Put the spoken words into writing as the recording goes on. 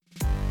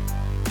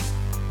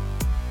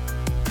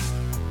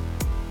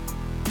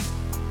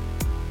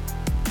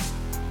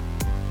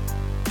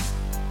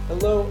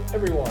Hello,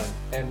 everyone,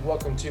 and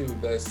welcome to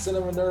the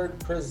Cinema Nerd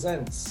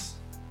Presents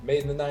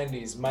Made in the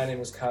 90s. My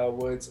name is Kyle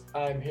Woods.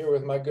 I'm here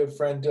with my good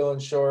friend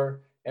Dylan Shore,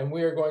 and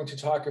we are going to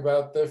talk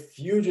about The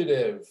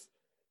Fugitive.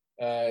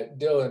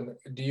 Dylan,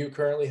 do you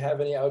currently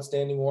have any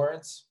outstanding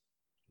warrants?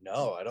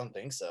 No, I don't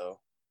think so.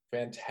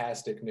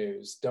 Fantastic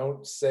news.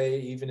 Don't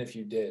say even if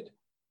you did.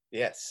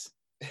 Yes.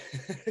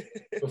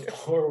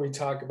 Before we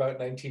talk about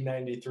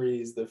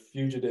 1993's The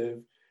Fugitive,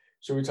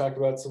 should we talk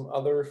about some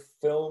other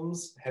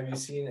films? Have you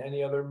seen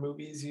any other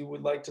movies you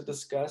would like to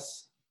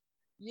discuss?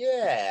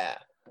 Yeah.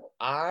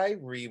 I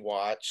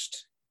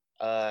rewatched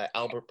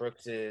Albert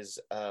Brooks's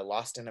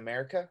Lost in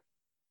America.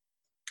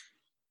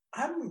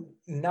 I'm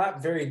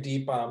not very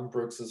deep on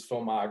Brooks's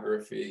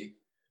filmography,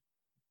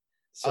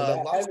 so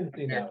I Lost haven't in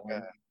seen that one.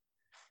 America.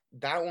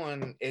 That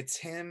one, it's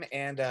him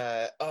and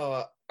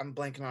I'm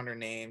blanking on her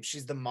name.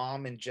 She's the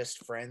mom in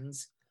Just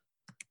Friends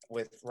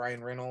with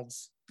Ryan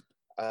Reynolds.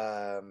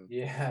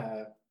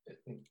 Yeah.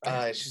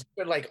 She's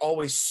been like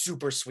always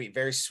super sweet,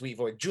 very sweet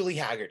voice. Julie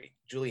Haggerty.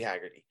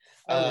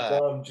 I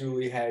love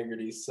Julie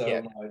Haggerty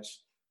Yeah. so much.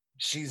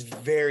 She's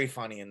very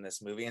funny in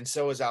this movie, and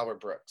so is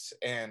Albert Brooks.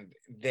 And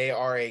they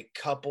are a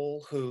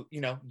couple who,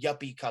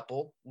 yuppie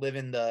couple, live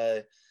in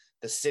the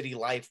city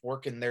life,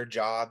 working their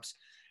jobs.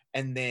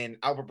 And then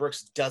Albert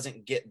Brooks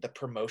doesn't get the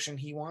promotion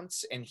he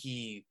wants, and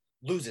he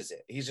loses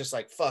it. He's just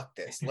like, fuck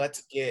this.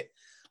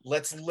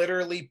 Let's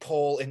literally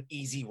pull an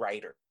Easy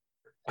Rider.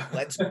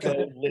 Let's go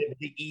live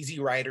the Easy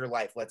Rider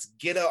life. Let's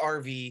get a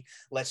RV.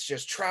 Let's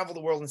just travel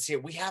the world and see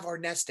it. We have our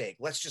nest egg.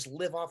 Let's just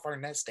live off our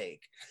nest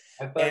egg.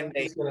 I thought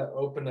he was going to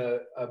open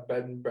a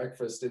bed and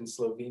breakfast in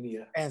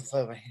Slovenia. And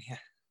Slovenia.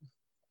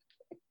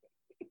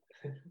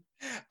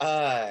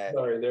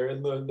 Sorry, they're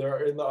in the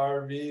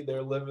RV.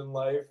 They're living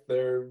life.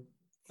 I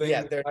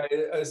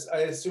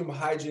assume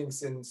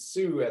hijinks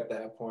ensue at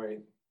that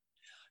point.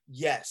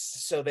 Yes,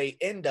 so they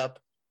end up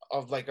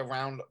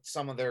around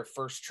some of their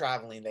first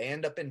traveling. They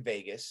end up in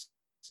Vegas,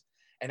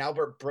 and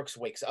Albert Brooks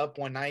wakes up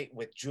one night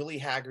with Julie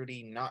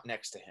Haggerty not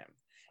next to him,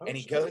 and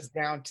he goes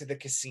down to the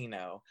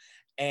casino.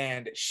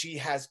 And she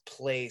has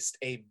placed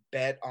a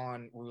bet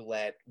on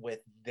roulette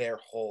with their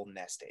whole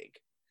nest egg.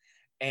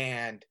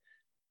 And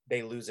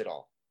they lose it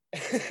all.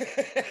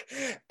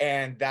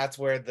 And that's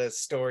where the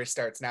story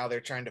starts. Now they're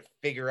trying to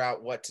figure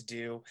out what to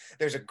do.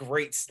 There's a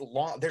great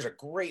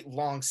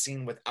long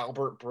scene with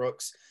Albert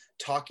Brooks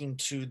talking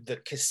to the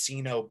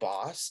casino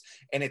boss.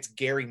 And it's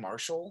Gary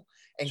Marshall.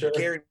 And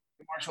Gary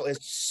Marshall is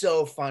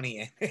so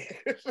funny.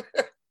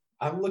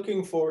 I'm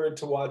looking forward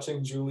to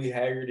watching Julie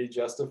Haggerty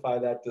justify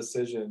that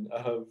decision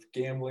of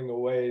gambling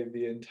away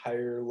the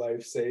entire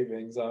life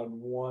savings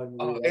on one.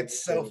 Oh,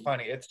 it's so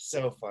funny. It's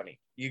so funny.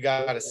 You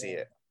got to see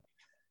it.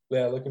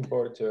 Yeah, looking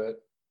forward to it.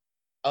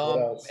 What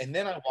else? And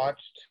then I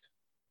watched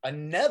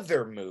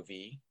another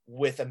movie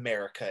with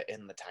America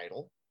in the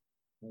title.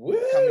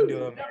 Woo! Coming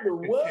to America number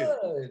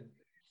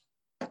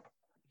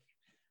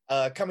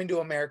 1. Coming to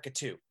America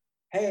 2.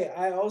 Hey,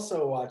 I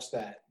also watched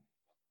that.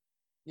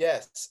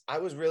 Yes, I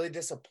was really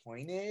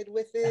disappointed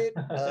with it.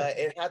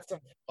 It had some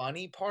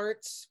funny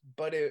parts,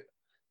 but I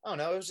don't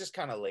know, it was just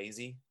kind of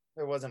lazy.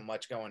 There wasn't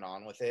much going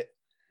on with it.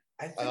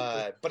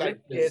 But I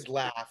did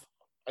laugh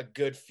a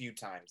good few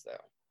times, though.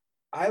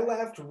 I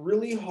laughed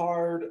really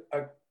hard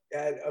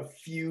at a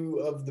few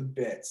of the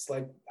bits.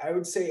 Like, I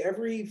would say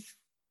every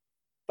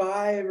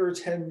 5 or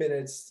 10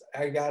 minutes,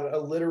 I got a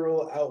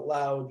literal out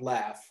loud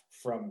laugh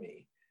from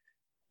me.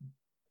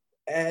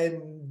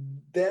 And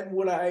then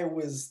when I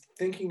was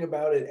thinking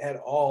about it at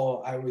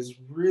all, I was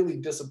really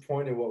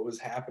disappointed what was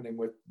happening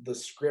with the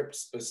script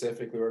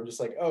specifically, where I'm just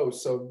like, oh,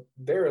 so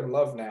they're in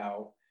love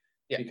now,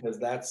 because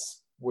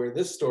that's where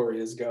this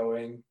story is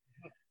going.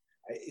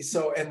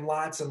 So, and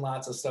lots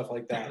of stuff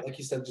like that. Like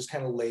you said, just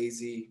kind of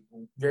lazy,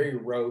 very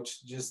rote,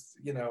 just,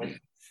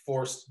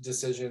 forced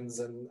decisions.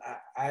 And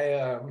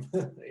yeah,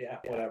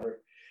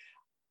 whatever.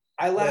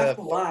 I laughed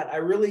a lot.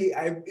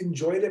 I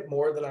enjoyed it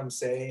more than I'm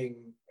saying,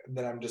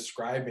 that I'm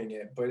describing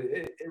it, but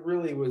it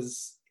really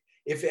was.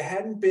 If it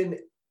hadn't been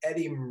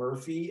Eddie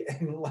Murphy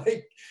and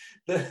like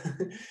the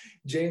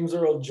James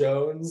Earl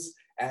Jones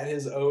at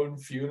his own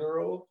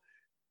funeral,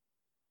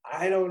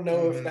 I don't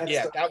know if that's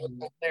that was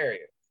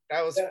hilarious.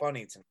 That was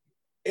funny to me.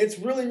 It's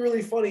really,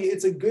 really funny.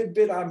 It's a good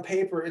bit on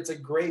paper. It's a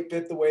great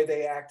bit the way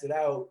they acted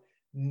out.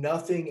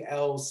 Nothing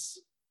else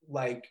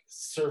like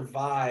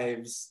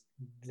survives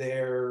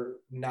their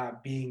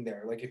not being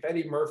there. Like if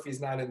Eddie Murphy's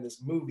not in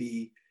this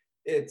movie,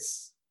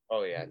 it's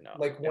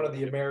like one of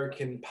the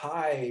American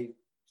Pie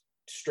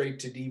straight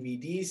to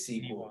DVD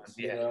sequels,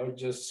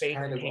 just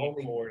kind of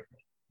only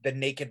The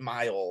Naked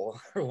Mile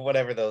or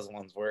whatever those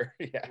ones were.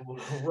 Yeah,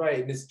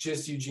 right. And it's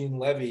just Eugene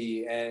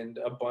Levy and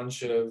a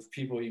bunch of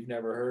people you've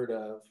never heard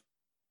of.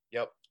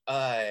 Yep.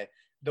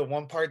 The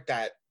one part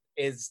that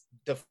is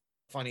the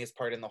funniest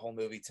part in the whole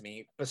movie to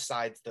me,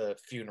 besides the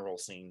funeral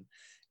scene,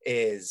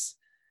 is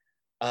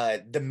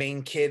the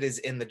main kid is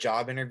in the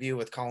job interview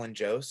with Colin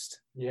Jost.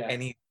 Yeah.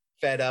 And he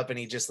fed up and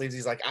he just leaves.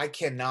 He's like, I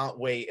cannot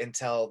wait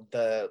until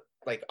the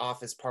like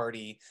office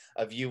party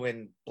of you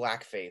in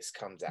blackface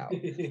comes out.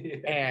 Yeah.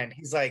 And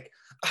he's like,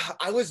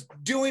 I was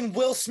doing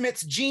Will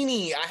Smith's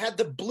Genie. I had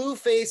the blue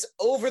face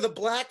over the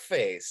black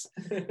face.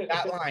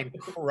 That line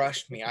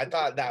crushed me. I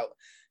thought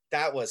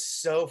that was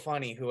so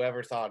funny.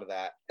 Whoever thought of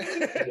that.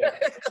 Yeah.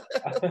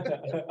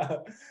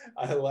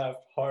 I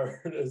laughed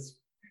hard as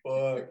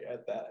fuck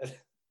at that.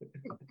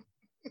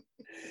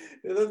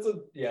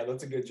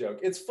 That's a good joke.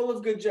 It's full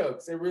of good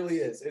jokes. It really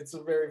is. It's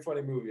a very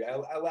funny movie. I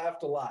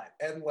laughed a lot,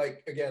 and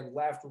like again,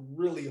 laughed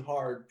really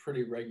hard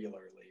pretty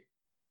regularly.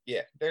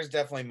 Yeah, there's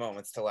definitely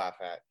moments to laugh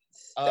at.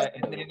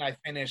 And then I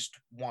finished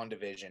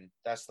WandaVision.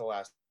 That's the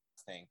last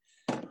thing.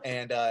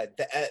 And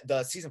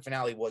the season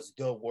finale was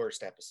the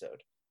worst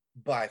episode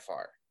by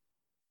far.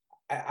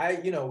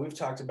 We've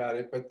talked about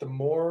it, but the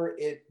more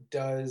it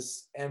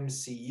does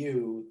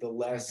MCU, the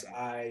less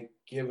I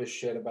give a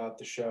shit about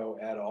the show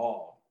at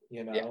all.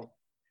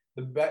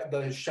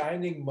 The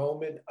shining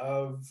moment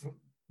of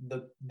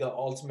the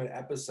ultimate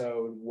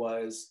episode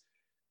was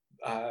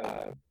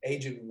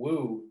Agent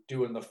Wu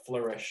doing the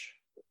flourish.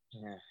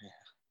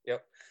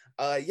 Yep.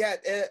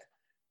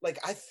 Like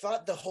I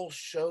thought the whole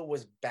show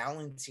was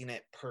balancing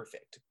it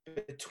perfect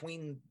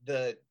between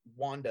the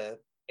Wanda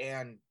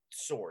and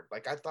Sword.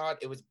 Like I thought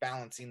it was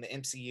balancing the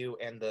MCU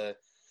and the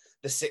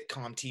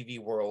sitcom TV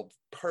world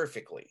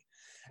perfectly.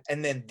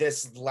 And then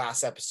this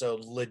last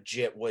episode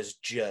legit was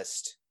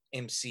just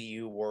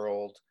MCU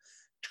world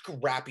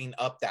wrapping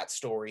up that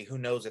story. Who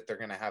knows if they're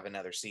going to have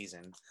another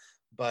season,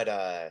 but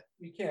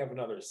you can't have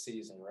another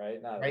season,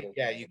 right? Not right.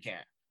 Yeah, you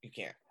can't.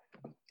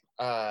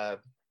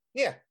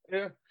 Yeah.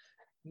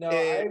 No,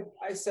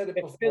 I said it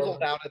before.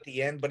 Fizzled out at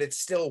the end, but it's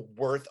still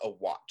worth a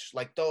watch.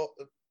 Like though,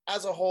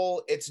 as a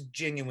whole, it's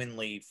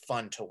genuinely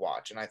fun to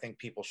watch, and I think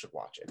people should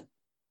watch it.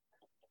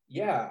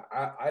 Yeah,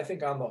 I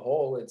think on the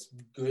whole, it's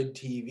good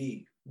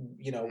TV.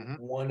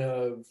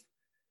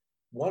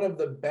 One of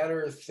the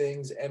better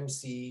things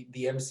the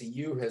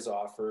MCU has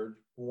offered,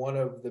 one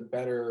of the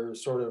better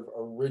sort of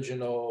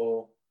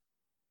original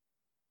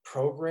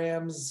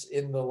programs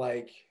in the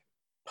like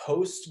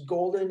post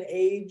golden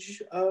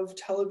age of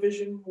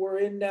television we're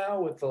in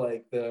now, with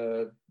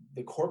the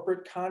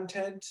corporate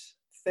content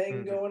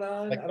thing going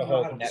on. Like I don't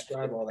know how to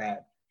describe all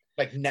that.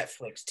 Like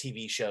Netflix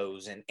TV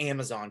shows and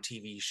Amazon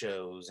TV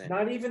shows, and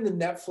not even the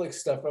Netflix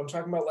stuff, but I'm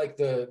talking about like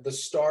the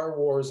Star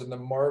Wars and the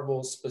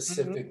Marvel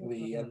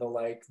specifically, and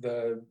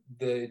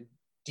the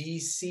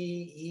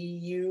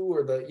DCEU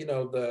or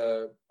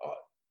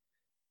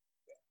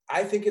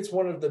I think it's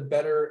one of the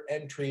better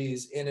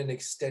entries in an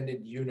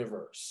extended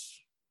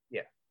universe.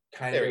 Yeah.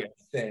 Kind of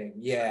thing.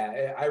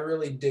 Yeah, I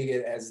really dig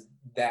it as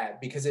that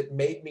because it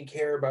made me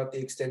care about the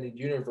extended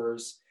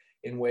universe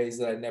in ways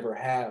that I never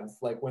have.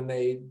 Like when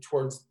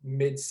towards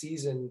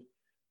mid-season,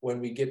 when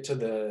we get to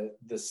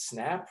the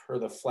snap or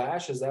the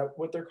flash, is that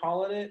what they're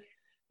calling it?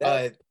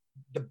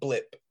 The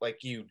blip,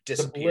 like you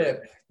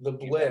disappear. The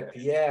blip,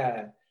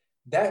 yeah.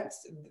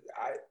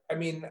 I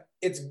mean,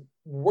 it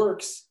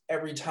works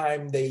every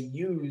time they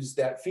use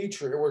that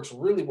feature. It works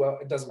really well.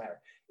 It doesn't matter.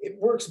 It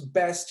works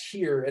best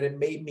here, and it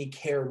made me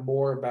care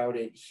more about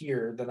it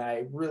here than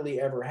I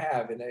really ever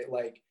have. And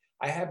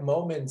I have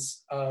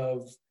moments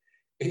of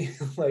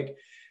like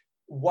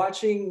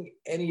watching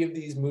any of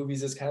these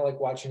movies is kind of like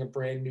watching a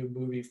brand new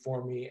movie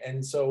for me.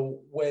 And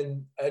so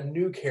when a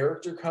new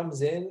character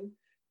comes in,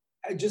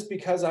 just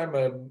because I'm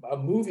a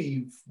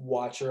movie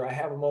watcher, I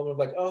have a moment of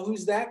like, oh,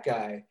 who's that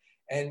guy?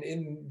 And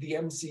in the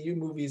MCU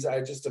movies,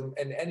 I just am,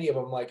 and any of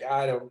them, like,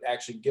 I don't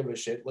actually give a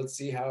shit. Let's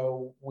see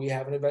how we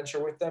have an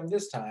adventure with them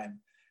this time,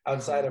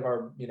 outside of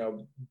our,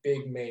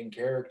 big main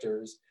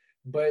characters.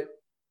 But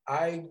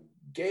I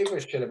gave a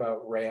shit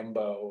about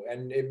Rambo,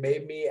 and it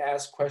made me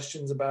ask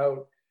questions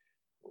about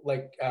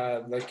like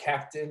the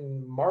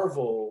Captain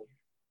Marvel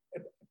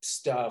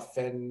stuff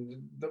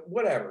and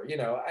whatever.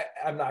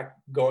 I'm not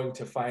going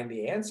to find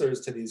the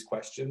answers to these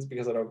questions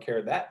because I don't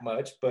care that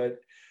much,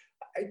 but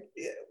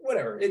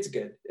whatever. It's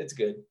good.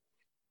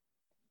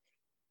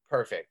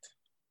 Perfect.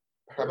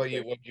 How about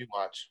you? What did you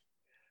watch?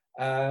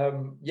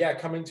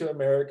 Coming to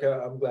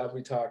America. I'm glad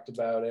we talked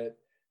about it.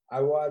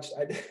 I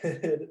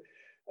did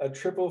a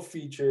triple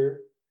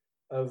feature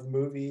of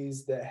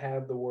movies that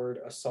have the word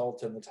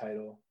assault in the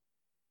title.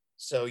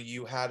 So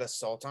you had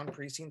Assault on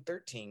Precinct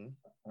 13.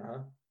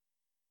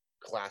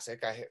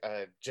 Classic.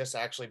 I just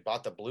actually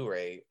bought the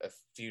Blu-ray a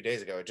few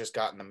days ago. It just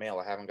got in the mail.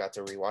 I haven't got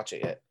to rewatch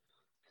it yet.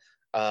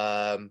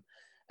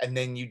 And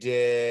then you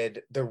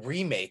did the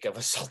remake of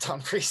Assault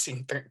on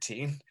Precinct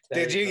 13.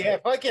 Did you? Right. Yeah,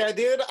 fuck yeah,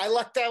 dude. I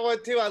like that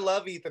one too. I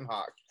love Ethan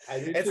Hawke.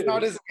 It's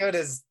not as good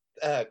as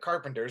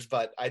Carpenter's,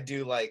 but I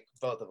do like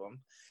both of them.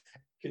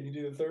 Can you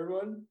do the third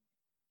one?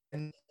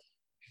 And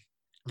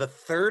the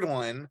third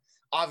one,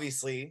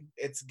 obviously,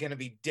 it's gonna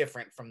be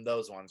different from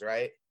those ones,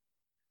 right?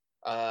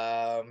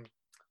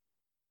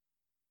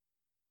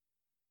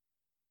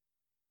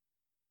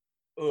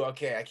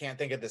 Okay. I can't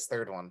think of this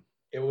third one.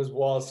 It was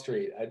Wall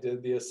Street. I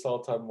did the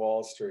Assault on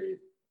Wall Street.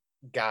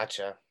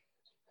 Gotcha.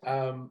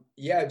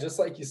 Yeah, just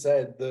like you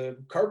said, the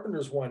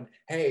Carpenter's one,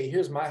 hey,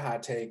 here's my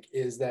hot take,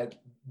 is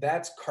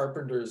that's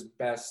Carpenter's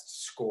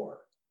best score.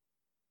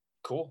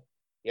 Cool.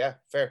 Yeah,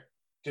 fair.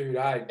 Dude,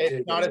 I It's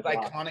dig not as it a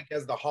lot. iconic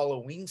as the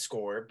Halloween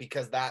score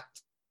because that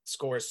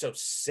score is so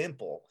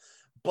simple,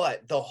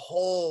 but the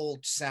whole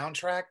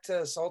soundtrack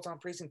to Assault on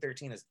Precinct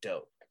 13 is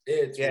dope.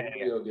 It's Yeah,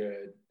 real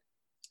good.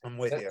 I'm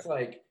with you. That's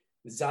like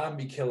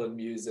zombie killing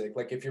music.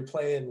 Like if you're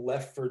playing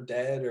Left 4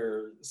 Dead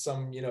or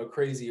some,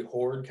 crazy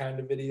horde kind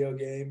of video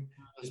game,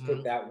 just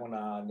put that one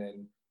on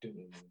and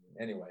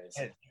anyways.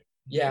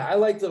 Yeah, I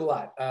liked it a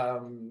lot.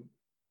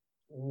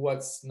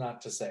 What's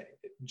not to say?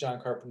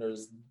 John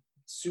Carpenter's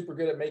super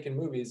good at making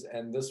movies,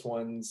 and this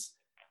one's,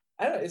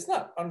 I don't know, it's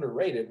not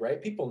underrated,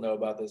 right? People know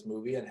about this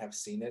movie and have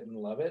seen it and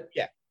love it.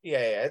 Yeah.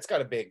 It's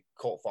got a big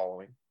cult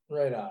following.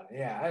 Right on.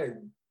 Yeah,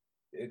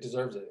 it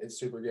deserves it. It's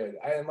super good.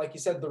 And like you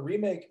said, the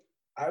remake,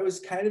 I was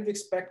kind of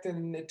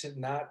expecting it to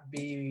not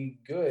be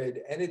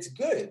good, and it's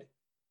good.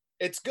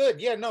 It's good.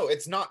 Yeah, no,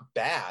 it's not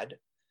bad.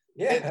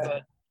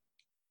 Yeah.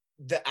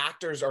 The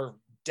actors are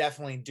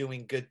definitely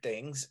doing good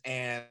things,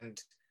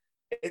 and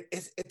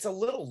it's a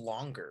little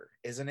longer,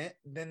 isn't it,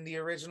 than the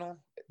original?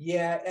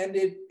 Yeah, and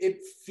it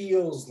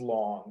feels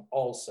long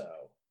also.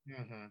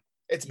 Mm-hmm.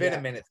 It's been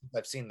a minute since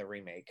I've seen the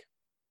remake.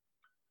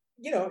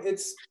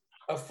 It's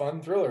a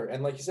fun thriller,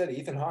 and like you said,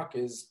 Ethan Hawke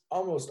is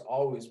almost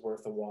always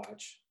worth a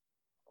watch.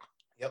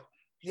 Yep.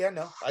 Yeah,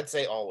 no, I'd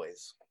say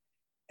always.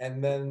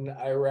 And then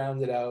I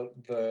rounded out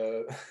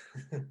the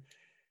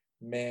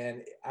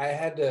man,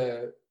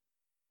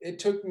 it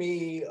took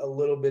me a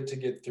little bit to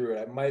get through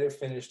it. I might have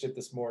finished it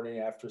this morning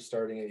after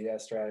starting it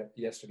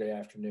yesterday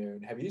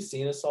afternoon. Have you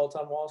seen Assault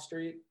on Wall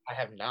Street? I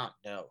have not,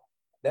 no.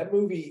 That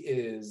movie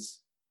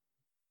is,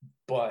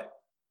 but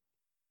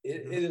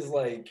it is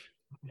like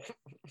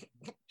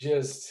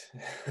just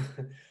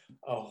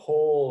a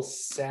whole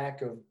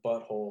sack of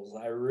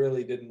buttholes. I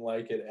really didn't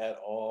like it at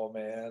all,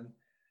 man.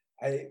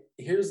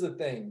 Here's the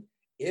thing.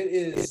 It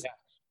is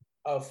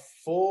a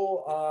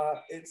full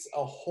it's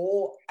a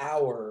whole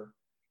hour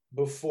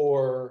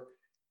before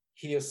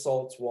he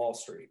assaults Wall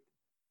Street.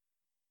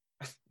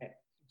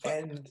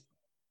 And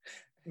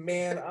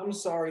man, I'm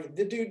sorry.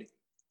 The dude,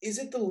 is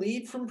it the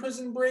lead from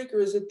Prison Break or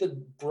is it the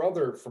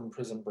brother from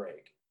Prison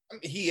Break?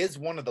 He is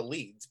one of the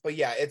leads, but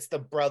yeah, it's the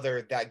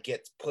brother that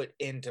gets put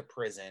into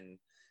prison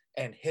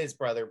and his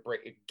brother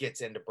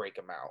gets in to break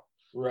him out.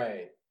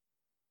 Right.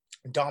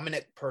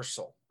 Dominic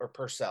Purcell,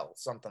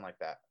 something like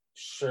that.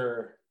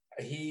 Sure.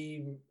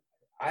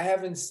 I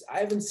haven't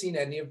seen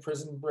any of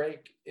Prison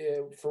Break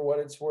for what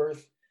it's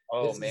worth.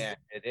 Oh man,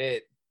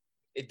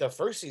 the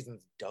first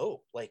season's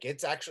dope. Like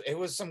it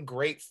was some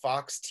great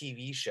Fox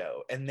TV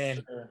show, and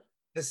then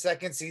the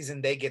second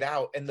season they get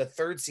out, and the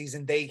third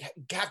season they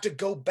have to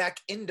go back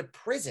into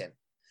prison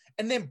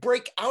and then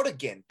break out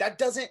again. That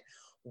doesn't.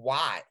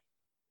 Why?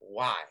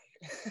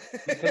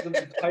 Because of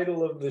the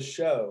title of the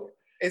show.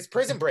 It's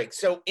Prison Break,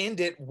 so end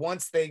it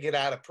once they get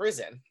out of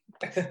prison.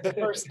 The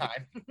first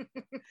time.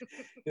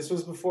 This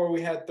was before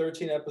we had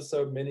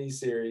 13-episode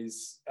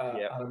miniseries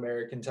on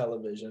American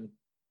television.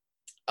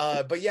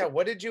 But yeah,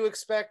 what did you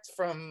expect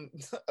from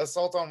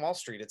Assault on Wall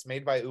Street? It's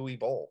made by Uwe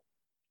Boll.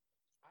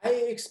 I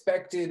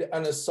expected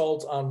an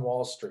Assault on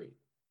Wall Street.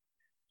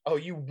 Oh,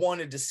 you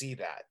wanted to see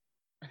that?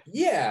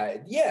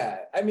 Yeah.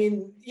 I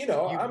mean,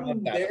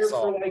 I'm there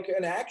for like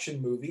an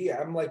action movie.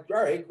 I'm like,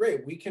 all right,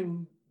 great. We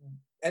can.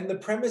 And the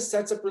premise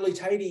sets up really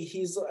tidy.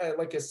 He's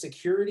like a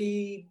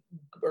security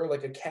or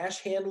like a cash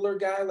handler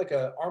guy, like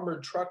a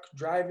armored truck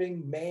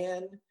driving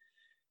man.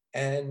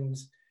 And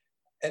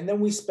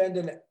then we spend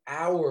an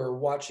hour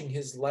watching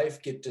his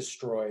life get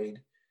destroyed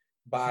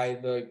by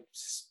the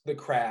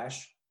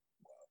crash,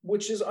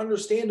 which is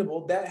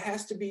understandable. That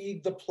has to be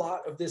the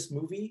plot of this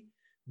movie,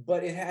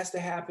 but it has to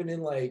happen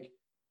in like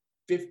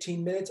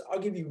 15 minutes. I'll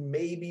give you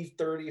maybe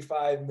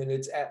 35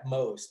 minutes at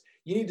most.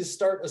 You need to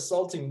start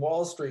assaulting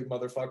Wall Street,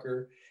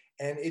 motherfucker.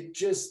 And it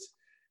just...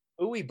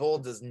 Uwe Boll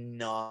does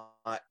not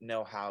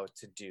know how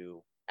to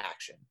do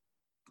action.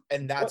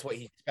 And that's what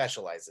he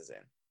specializes in.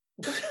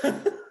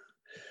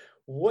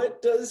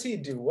 What does he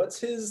do? What's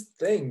his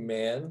thing,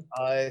 man?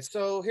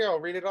 So here, I'll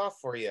read it off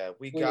for you.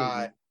 We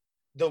got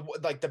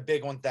the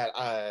big ones that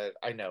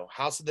I know: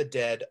 House of the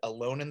Dead,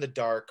 Alone in the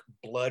Dark,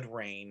 Blood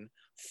Rain,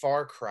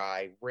 Far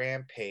Cry,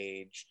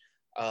 Rampage,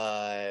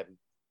 Blubberella.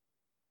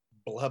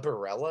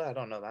 I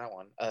don't know that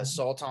one.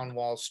 Assault on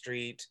Wall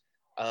Street,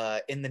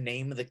 In the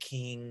Name of the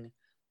King.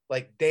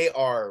 Like, they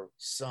are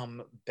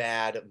some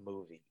bad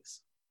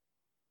movies.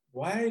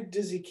 Why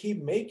does he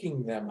keep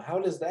making them? How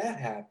does that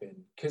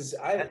happen? Because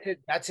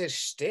that's his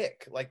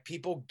shtick. Like,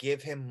 people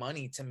give him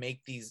money to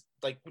make these.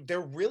 Like, they're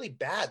really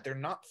bad. They're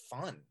not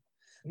fun.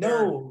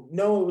 No,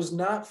 it was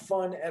not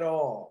fun at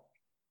all.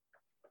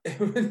 I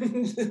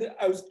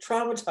was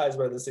traumatized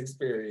by this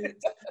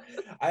experience.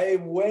 I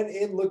went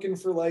in looking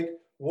for like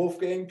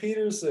Wolfgang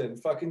Peterson,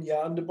 fucking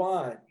Jan de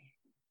Bont.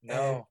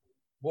 No,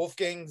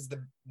 Wolfgang's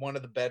one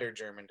of the better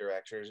German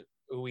directors.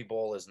 Uwe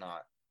Boll is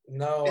not.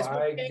 No,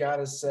 I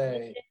gotta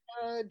say,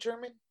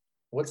 German.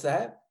 What's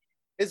that?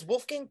 Is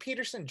Wolfgang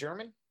Peterson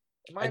German?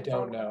 I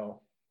don't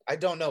know. I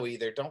don't know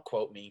either. Don't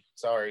quote me.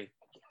 Sorry.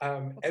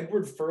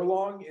 Edward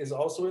Furlong is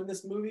also in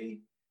this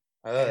movie.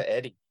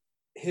 Eddie.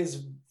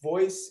 His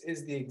voice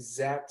is the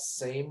exact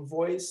same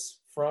voice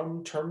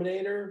from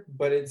Terminator,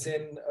 but it's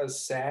in a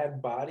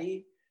sad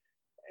body,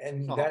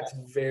 and that's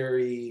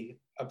very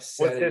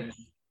upsetting.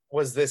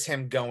 Was this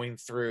him going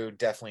through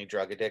definitely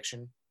drug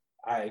addiction?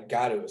 I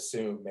got to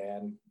assume,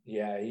 man.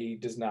 Yeah, he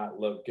does not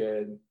look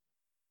good.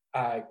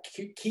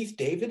 Keith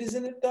David is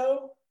in it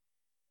though.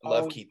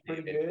 Love Keith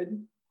David. Pretty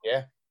good.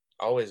 Yeah,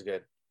 always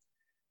good.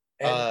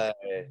 And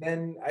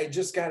then I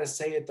just gotta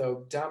say it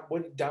though.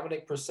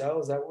 Dominic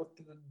Purcell, is that what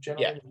the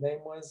gentleman's name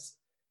was?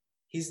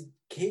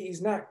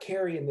 He's not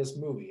carrying this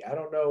movie. I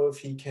don't know if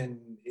he can.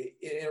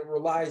 It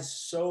relies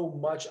so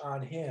much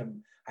on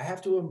him. I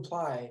have to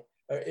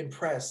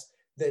impress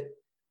that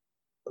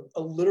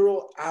a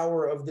literal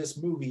hour of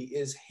this movie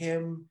is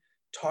him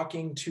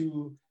talking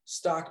to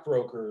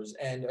stockbrokers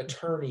and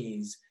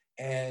attorneys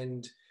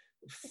and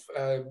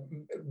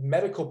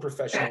medical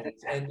professionals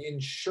and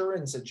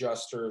insurance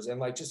adjusters, and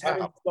like just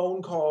having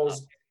phone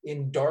calls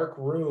in dark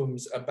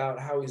rooms about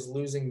how he's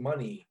losing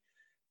money.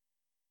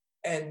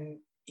 And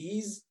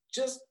he's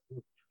just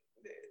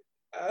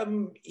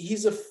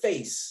he's a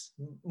face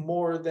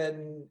more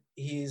than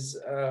he's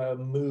a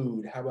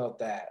mood. How about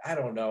that? I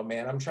don't know,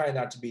 man. I'm trying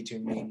not to be too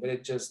mean, but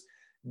it just,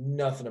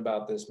 nothing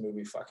about this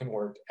movie fucking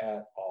worked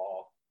at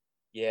all.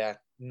 Yeah,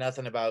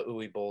 nothing about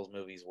Uwe Boll's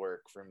movies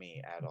work for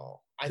me at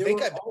all. I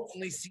think I've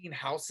only seen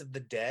House of the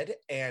Dead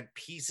and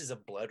Pieces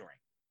of Blood Ring.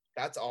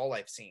 That's all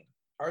I've seen.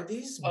 Are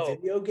these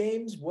video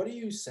games? What are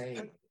you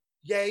saying?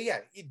 Yeah.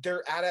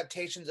 They're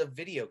adaptations of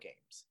video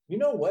games. You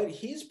know what?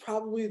 He's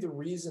probably the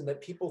reason that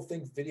people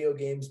think video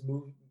games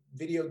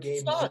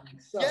suck.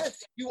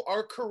 Yes, you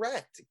are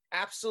correct.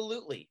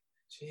 Absolutely.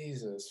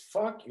 Jesus,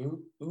 fuck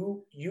you.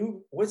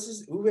 What's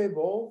this? Uwe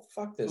Boll?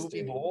 Fuck this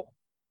Uwe Boll.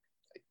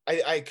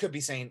 I could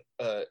be saying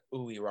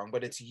Uwe wrong,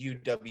 but it's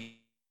UW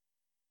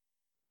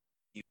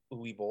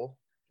Uwe Boll.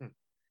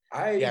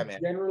 I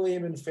generally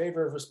am in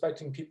favor of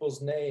respecting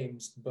people's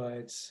names,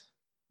 but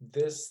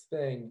this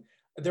thing,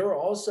 there are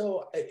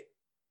also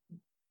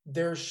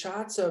there are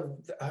shots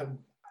of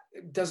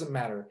it doesn't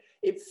matter.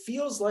 It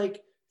feels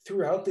like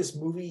throughout this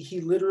movie he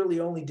literally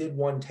only did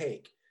one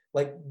take.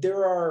 Like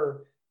there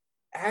are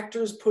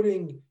actors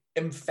putting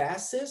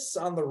emphasis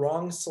on the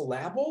wrong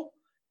syllable,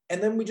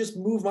 and then we just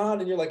move on,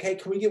 and you're like, hey,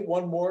 can we get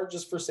one more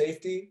just for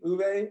safety,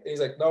 Uwe? And he's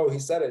like, no, he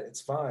said it,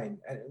 it's fine.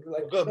 And we're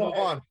like, good, move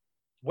on.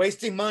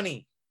 Wasting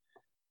money.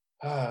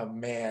 Oh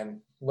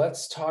man,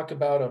 let's talk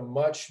about a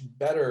much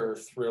better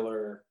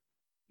thriller.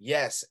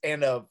 Yes,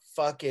 and a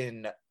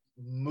fucking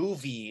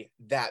movie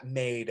that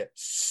made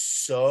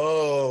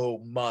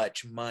so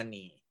much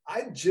money.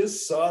 I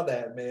just saw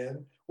that,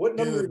 man. What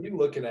number are you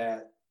looking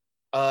at?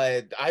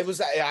 I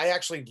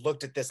actually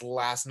looked at this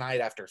last night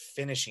after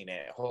finishing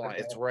it. Hold on,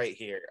 it's right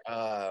here.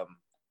 I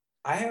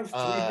have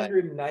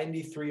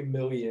 393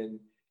 million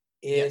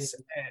in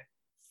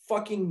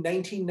fucking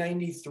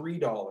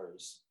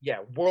 $1993.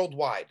 Yeah,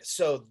 worldwide.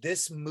 So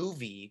this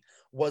movie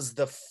was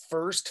the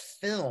first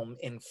film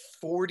in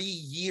 40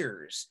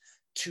 years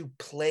to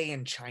play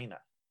in China.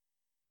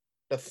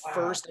 The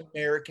first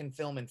American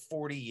film in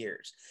 40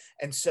 years.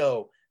 And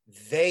so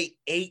they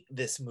ate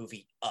this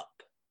movie up.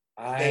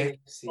 They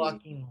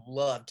fucking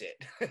loved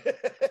it.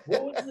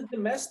 What was the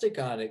domestic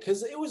on it?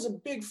 Because it was a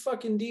big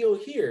fucking deal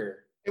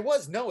here. It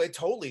was. No, it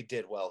totally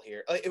did well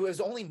here. It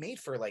was only made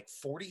for like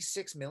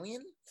 46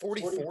 million?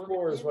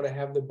 44 is what I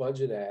have the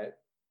budget at.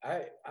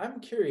 I'm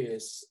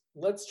curious.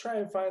 Let's try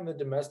and find the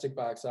domestic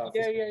box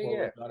office before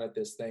we're done at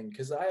this thing.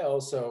 Because I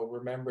also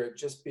remember it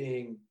just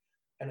being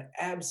an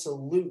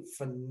absolute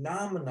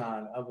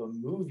phenomenon of a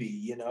movie,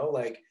 you know?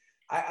 Like,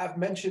 I've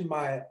mentioned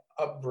my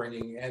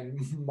upbringing and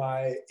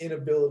my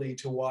inability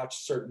to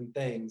watch certain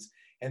things.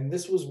 And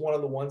this was one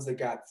of the ones that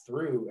got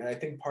through. And I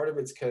think part of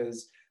it's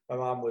because my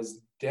mom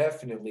was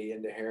definitely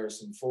into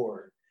Harrison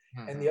Ford.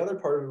 Mm-hmm. And the other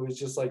part of it was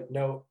just like,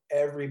 no,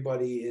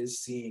 everybody is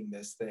seeing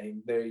this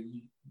thing.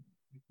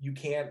 You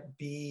can't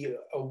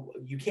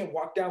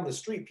walk down the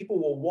street.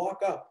 People will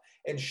walk up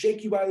and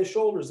shake you by the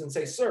shoulders and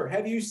say, sir,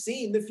 have you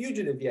seen The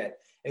Fugitive yet?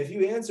 And if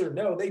you answer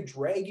no, they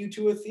drag you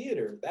to a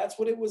theater. That's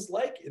what it was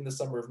like in the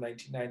summer of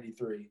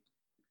 1993.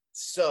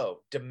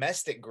 So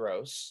domestic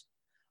gross,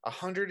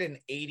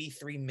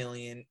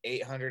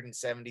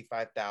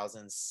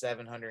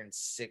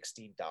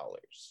 $183,875,760.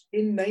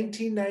 In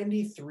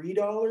 1993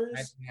 dollars?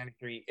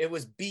 1993. It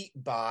was beat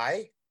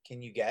by,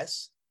 can you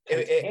guess?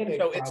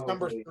 It's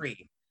number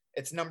 3.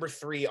 It's number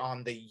 3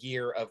 on the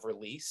year of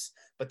release,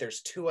 but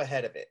there's 2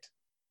 ahead of it.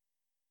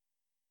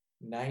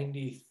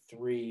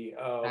 93.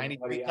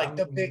 93, like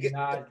the biggest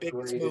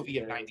movie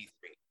of 93.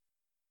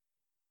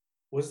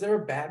 Was there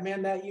a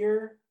Batman that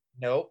year?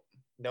 Nope.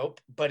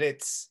 But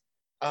it's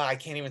I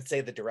can't even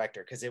say the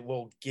director because it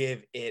will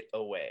give it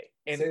away.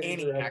 And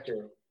any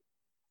actor.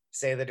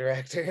 Say the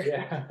director.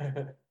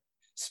 Yeah.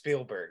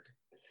 Spielberg.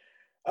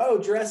 Oh,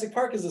 Jurassic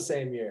Park is the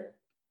same year.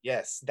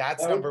 Yes,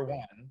 that's number 1.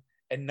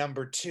 And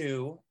number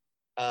 2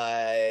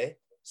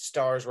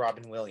 Stars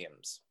Robin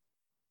Williams.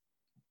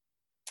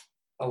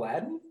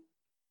 Aladdin?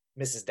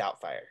 Mrs.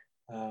 Doubtfire.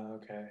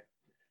 Okay.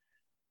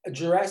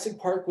 Jurassic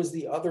Park was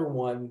the other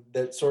one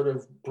that sort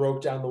of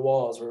broke down the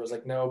walls, where it was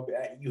like, no,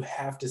 you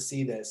have to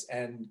see this.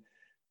 And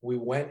we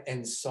went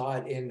and saw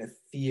it in a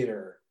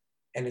theater,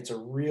 and it's a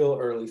real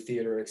early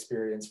theater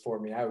experience for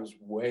me. I was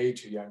way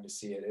too young to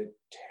see it.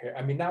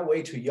 I mean, not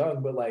way too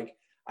young, but like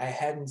I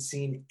hadn't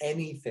seen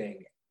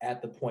anything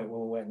at the point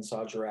when we went and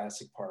saw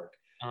Jurassic Park.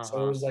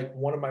 So it was like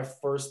one of my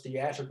first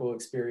theatrical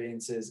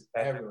experiences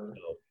ever.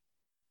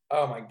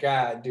 Oh my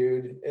God,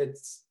 dude.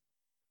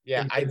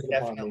 I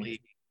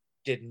definitely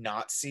did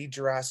not see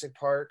Jurassic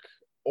Park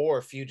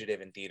or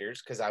Fugitive in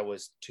theaters because I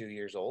was 2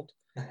 years old.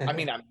 I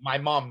mean, my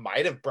mom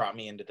might have brought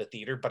me into the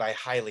theater, but I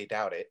highly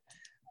doubt it.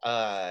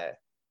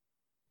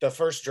 The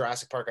first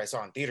Jurassic Park I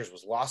saw in theaters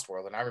was Lost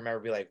World, and I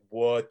remember being like,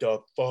 what the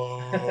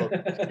fuck?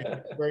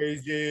 It's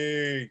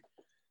crazy.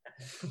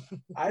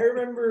 I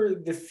remember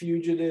The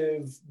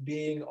Fugitive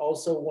being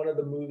also one of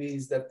the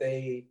movies that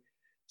they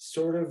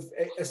sort of,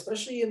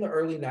 especially in the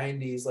early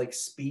 90s, like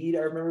Speed,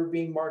 I remember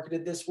being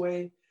marketed this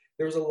way.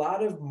 There was a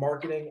lot of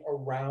marketing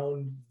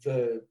around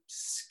the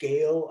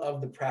scale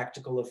of the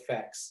practical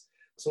effects.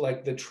 So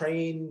like the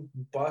train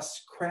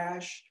bus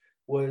crash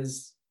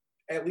was,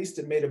 at least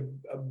it made a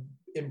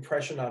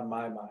impression on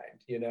my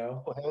mind, you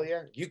know? Oh, hell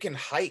yeah. You can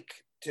hike.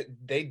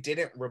 They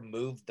didn't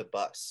remove the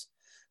bus.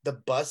 The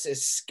bus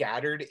is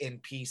scattered in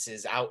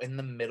pieces out in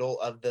the middle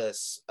of the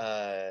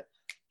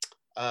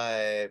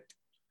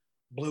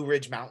Blue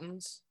Ridge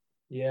Mountains.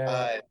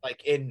 Yeah.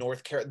 Like in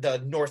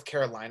the North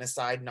Carolina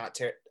side, not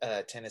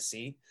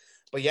Tennessee.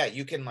 But yeah,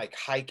 you can like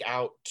hike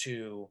out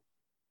to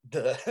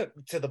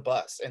the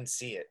bus and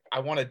see it.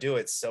 I want to do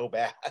it so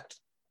bad.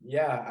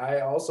 Yeah,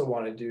 I also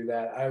want to do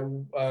that.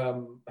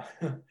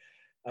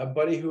 A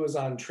buddy who was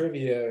on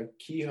trivia,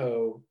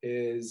 Kehoe,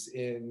 is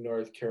in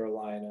North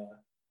Carolina.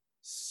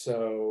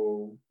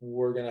 So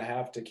we're gonna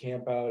have to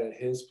camp out at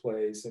his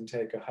place and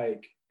take a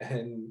hike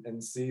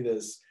and see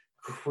this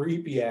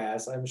creepy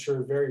ass, I'm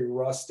sure very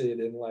rusted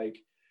and like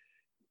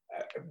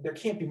there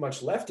can't be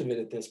much left of it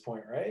at this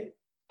point, right?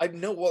 I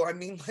know. Well, I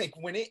mean, like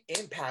when it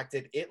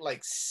impacted, it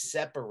like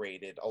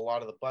separated a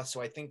lot of the bus.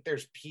 So I think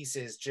there's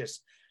pieces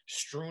just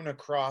strewn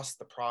across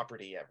the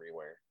property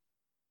everywhere.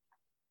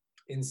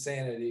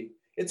 Insanity.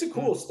 It's a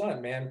cool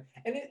stunt, man.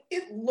 And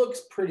it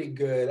looks pretty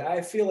good.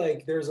 I feel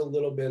like there's a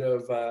little bit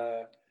of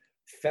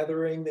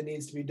feathering that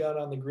needs to be done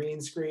on the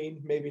green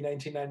screen. Maybe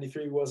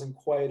 1993 wasn't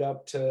quite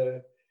up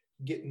to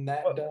getting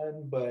that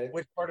done, but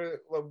what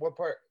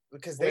part?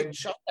 Because they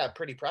shot that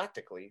pretty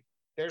practically.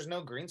 There's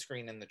no green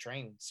screen in the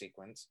train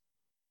sequence.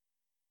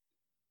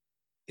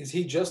 Is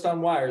he just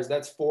on wires?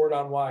 That's Ford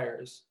on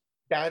wires.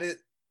 That is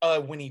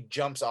when he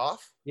jumps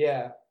off.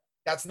 Yeah.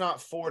 That's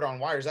not Ford on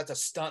wires. That's a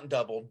stunt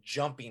double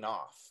jumping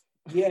off.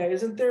 Yeah,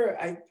 isn't there?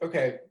 I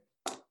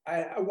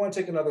want to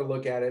take another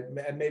look at it.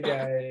 Maybe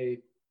I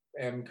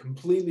am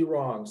completely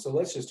wrong. So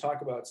let's just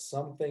talk about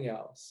something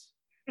else.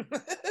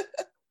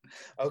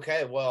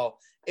 Okay, well,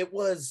 it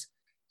was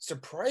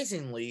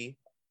surprisingly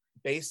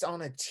based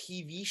on a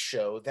TV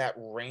show that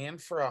ran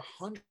for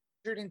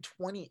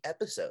 120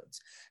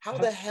 episodes. How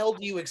the hell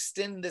do you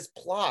extend this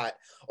plot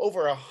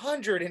over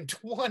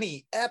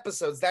 120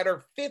 episodes that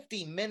are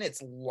 50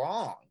 minutes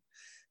long?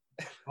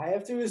 I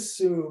have to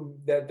assume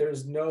that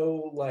there's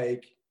no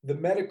like the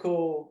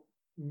medical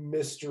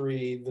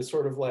mystery, the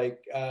sort of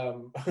like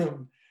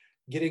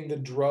getting the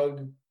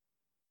drug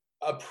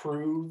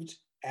approved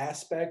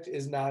aspect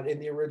is not in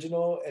the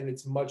original, and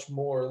it's much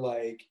more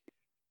like,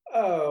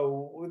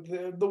 oh,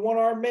 the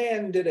one-armed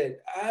man did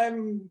it.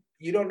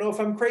 You don't know if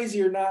I'm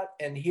crazy or not,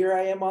 and here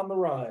I am on the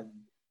run.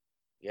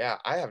 Yeah,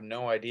 I have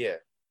no idea.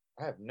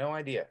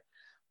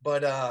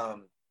 But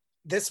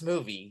this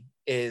movie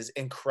is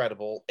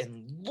incredible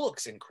and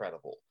looks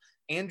incredible.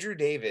 Andrew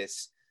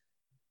Davis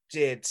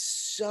did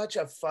such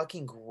a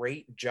fucking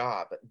great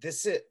job.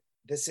 This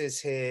is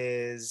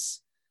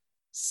his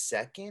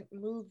second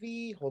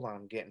movie. Hold on,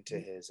 I'm getting to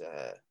his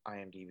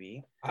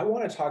IMDb. I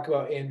want to talk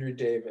about Andrew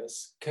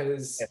Davis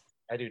because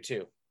I do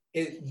too.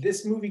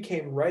 This movie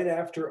came right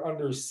after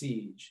Under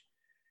Siege.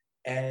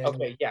 And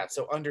okay, yeah,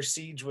 so Under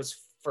Siege was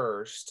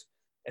first,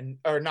 and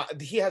or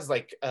not, he has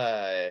like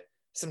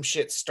some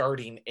shit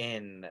starting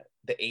in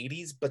the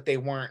 80s, but they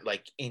weren't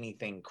like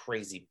anything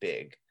crazy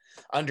big.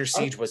 Under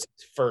Siege was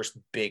his first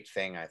big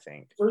thing, I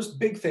think. First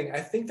big thing. I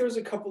think there's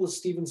a couple of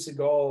Steven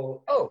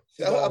Seagal.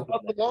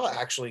 Above the Law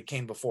actually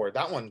came before.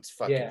 That one's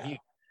fucking huge.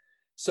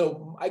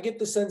 So I get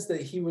the sense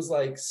that he was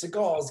like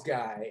Seagal's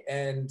guy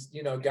and,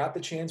 got the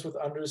chance with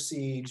Under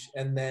Siege.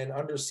 And then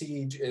Under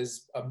Siege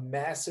is a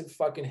massive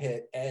fucking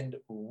hit and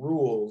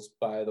rules,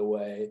 by the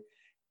way.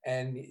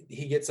 And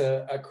he gets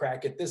a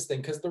crack at this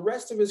thing because the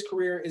rest of his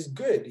career is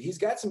good. He's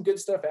got some good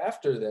stuff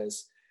after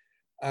this.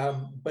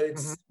 But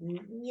it's,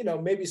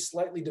 maybe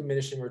slightly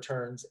diminishing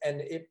returns.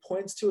 And it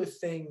points to a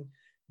thing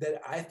that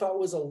I thought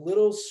was a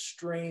little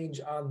strange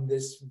on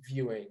this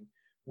viewing,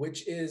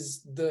 which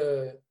is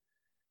the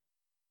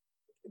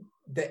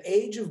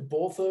age of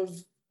both of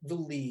the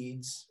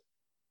leads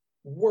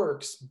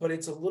works, but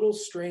it's a little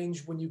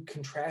strange when you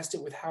contrast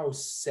it with how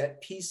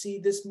set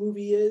piecey this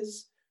movie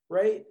is,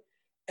 right?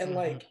 And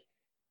like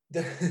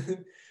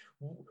the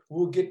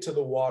we'll get to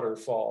the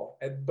waterfall,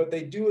 but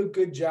they do a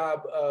good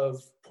job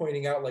of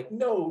pointing out like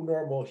no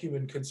normal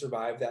human could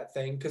survive that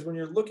thing, because when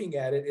you're looking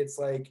at it, it's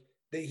like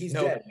he's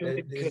no dead.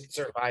 human could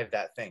survive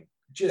that thing.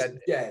 Just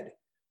dead.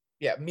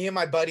 Yeah, me and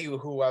my buddy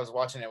who I was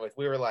watching it with,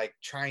 we were like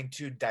trying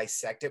to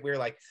dissect it. We were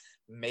like,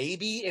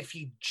 maybe if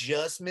he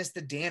just missed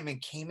the dam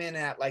and came in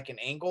at like an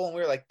angle, and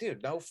we were like,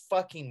 dude, no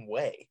fucking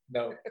way.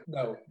 No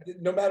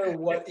matter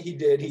what he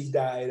did, he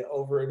died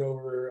over and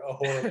over, a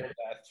horrible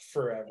death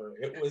forever.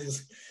 It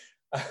was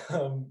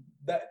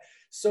that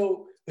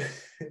so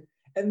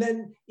and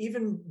then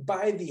even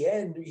by the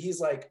end, he's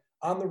like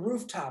on the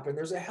rooftop and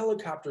there's a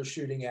helicopter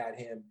shooting at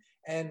him,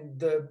 and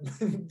the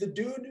the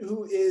dude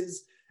who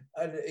is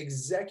an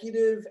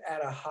executive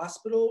at a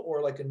hospital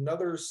or like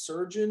another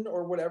surgeon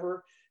or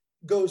whatever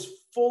goes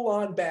full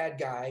on bad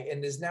guy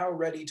and is now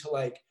ready to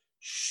like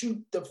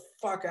shoot the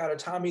fuck out of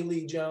Tommy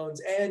Lee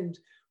Jones and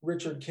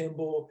Richard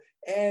Kimball.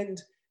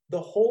 And the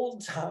whole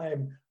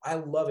time, I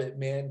love it,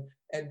 man.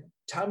 And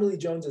Tommy Lee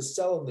Jones is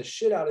selling the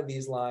shit out of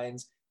these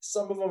lines.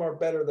 Some of them are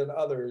better than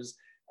others.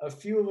 A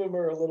few of them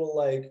are a little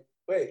like,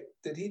 wait,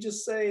 did he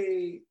just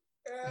say?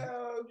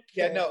 Okay.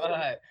 Yeah,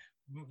 no.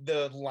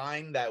 The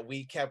line that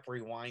we kept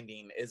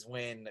rewinding is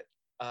when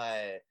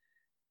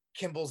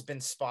Kimball's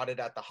been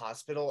spotted at the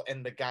hospital,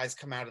 and the guys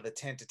come out of the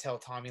tent to tell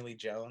Tommy Lee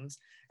Jones,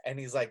 and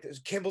he's like,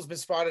 Kimball's been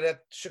spotted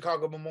at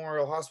Chicago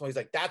Memorial Hospital. He's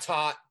like, that's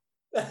hot.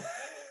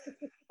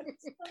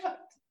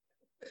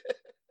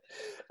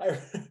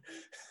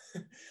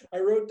 I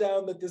wrote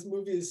down that this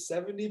movie is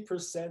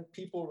 70%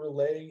 people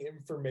relaying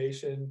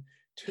information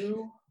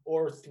to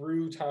or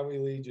through Tommy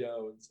Lee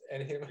Jones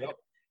and him,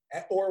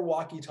 or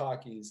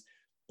walkie-talkies.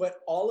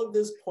 But all of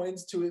this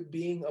points to it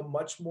being a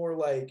much more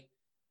like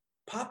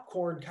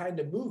popcorn kind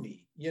of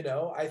movie. You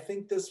know, I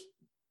think this,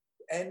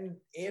 and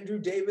Andrew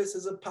Davis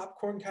is a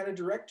popcorn kind of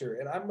director,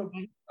 and I'm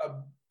a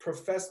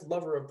professed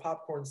lover of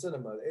popcorn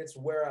cinema. It's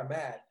where I'm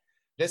at.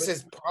 This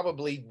is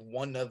probably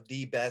one of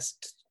the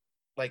best,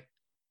 like,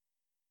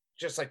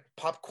 just like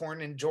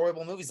popcorn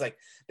enjoyable movies. Like,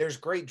 there's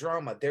great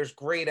drama, there's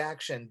great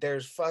action,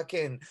 there's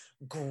fucking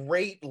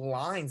great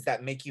lines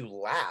that make you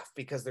laugh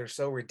because they're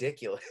so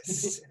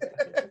ridiculous.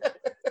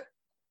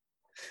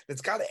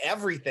 It's got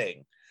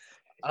everything.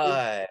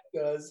 It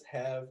does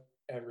have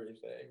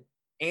everything.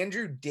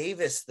 Andrew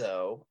Davis,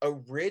 though,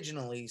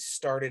 originally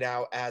started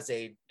out as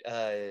a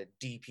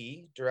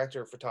DP,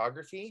 director of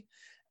photography,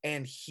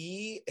 and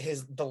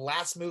the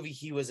last movie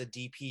he was a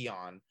DP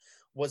on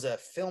was a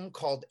film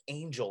called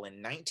Angel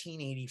in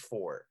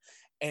 1984,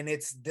 and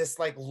it's this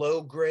like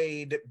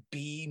low-grade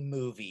B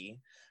movie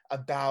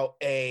about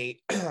a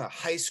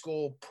high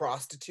school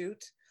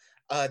prostitute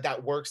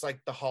that works like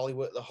the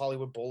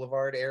Hollywood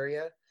Boulevard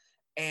area,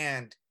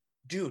 and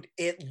dude,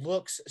 it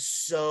looks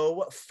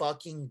so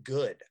fucking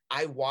good.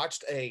 I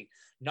watched a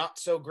not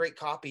so great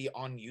copy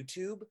on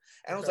YouTube,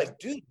 and I was like,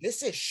 dude,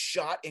 this is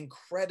shot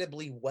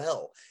incredibly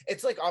well.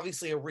 It's like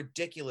obviously a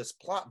ridiculous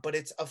plot, but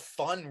it's a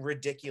fun,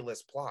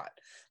 ridiculous plot.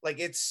 Like,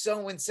 it's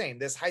so insane.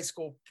 This high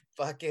schooler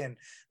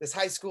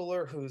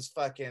who's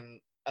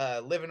fucking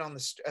living on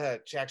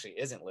the she actually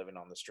isn't living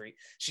on the street.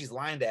 She's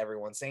lying to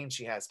everyone saying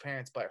she has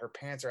parents, but her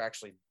parents are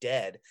actually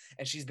dead,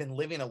 and she's been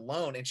living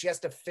alone, and she has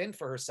to fend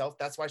for herself.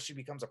 That's why she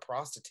becomes a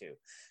prostitute.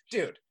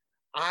 Dude,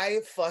 I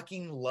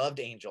fucking loved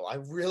Angel. I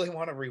really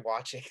want to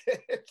rewatch it.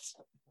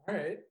 All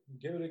right,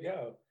 give it a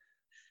go.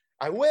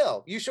 I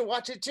will. You should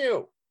watch it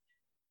too.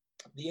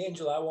 The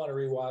Angel I want to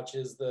rewatch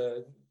is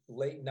the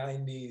late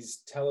 90s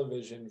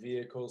television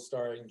vehicle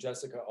starring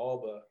Jessica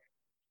Alba.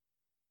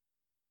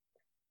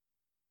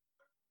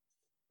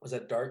 Was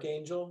that Dark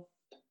Angel?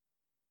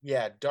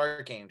 Yeah,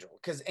 Dark Angel.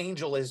 Because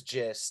Angel is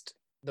just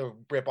the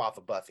ripoff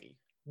of Buffy.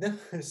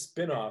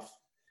 Spin-off.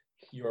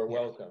 You are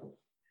welcome.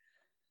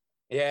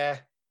 Yeah,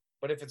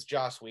 but if it's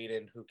Joss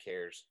Whedon, who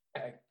cares?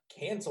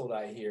 Canceled,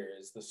 I hear,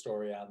 is the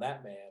story on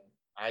that man.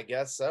 I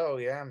guess so,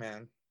 yeah,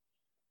 man.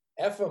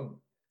 F him.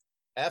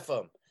 F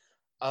him.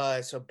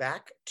 So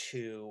back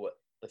to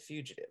The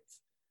Fugitive.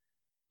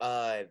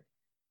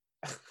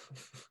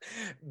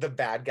 The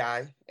bad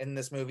guy in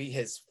this movie,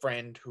 his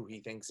friend, who he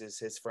thinks is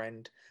his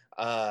friend,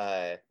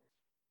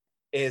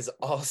 is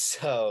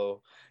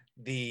also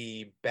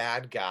the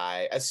bad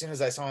guy. As soon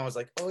as I saw him, I was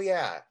like, oh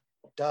yeah,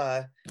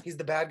 duh, he's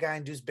the bad guy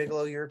in Deuce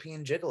Bigalow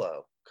European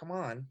Gigolo. Come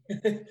on.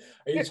 Are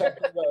you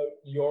talking about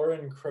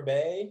Joran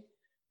Krabe?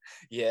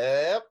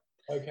 Yep.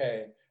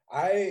 Okay.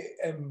 I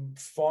am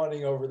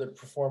fawning over the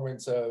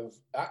performance of,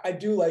 I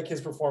do like his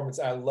performance.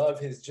 I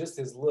love his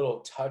little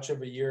touch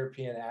of a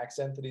European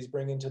accent that he's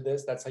bringing to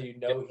this. That's how you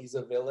know he's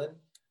a villain.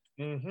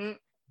 Mm-hmm.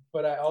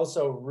 But I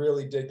also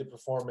really dig the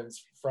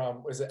performance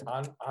from, was it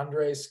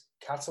Andres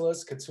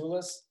Katsoulis?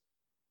 Katsoulis.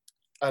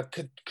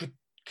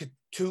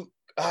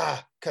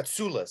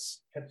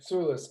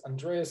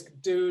 Andreas,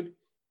 dude.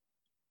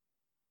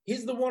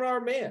 He's the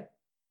one-armed man.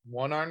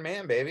 One-armed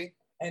man, baby.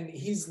 And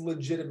he's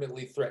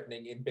legitimately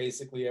threatening in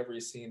basically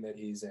every scene that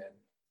he's in.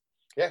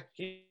 Yeah,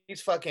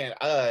 he's fucking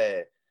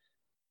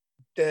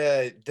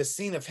the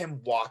scene of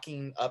him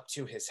walking up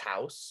to his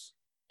house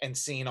and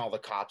seeing all the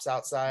cops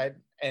outside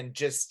and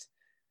just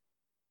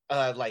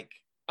like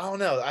I don't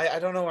know. I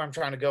don't know where I'm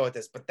trying to go with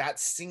this, but that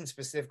scene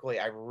specifically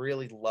I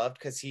really loved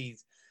because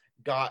he's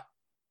got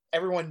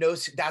everyone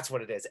knows that's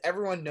what it is.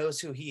 Everyone knows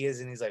who he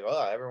is, and he's like,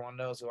 "Oh, everyone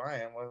knows who I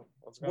am.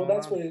 What's going on?" Well,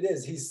 that's what it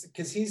is.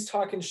 He's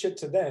talking shit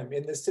to them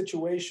in this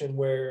situation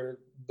where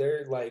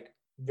they're like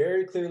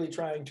very clearly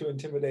trying to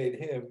intimidate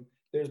him.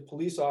 There's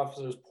police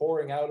officers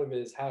pouring out of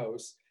his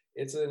house.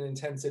 It's an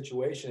intense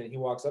situation, and he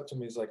walks up to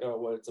me. He's like, "Oh,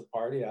 what? It's a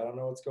party. I don't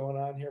know what's going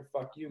on here.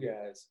 Fuck you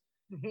guys."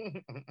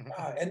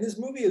 And this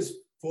movie is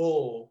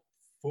full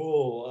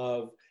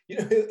of,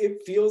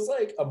 it feels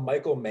like a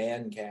Michael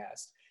Mann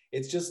cast.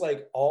 It's just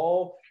like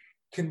all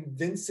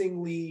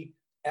convincingly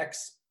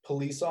ex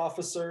police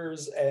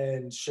officers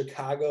and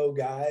Chicago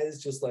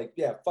guys, just like,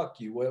 yeah, fuck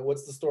you.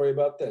 What's the story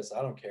about this?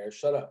 I don't care.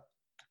 Shut up.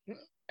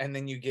 And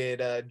then you get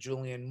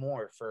Julianne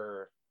Moore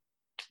for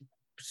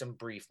some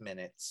brief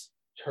minutes.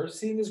 Her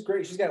scene is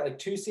great. She's got like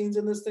 2 scenes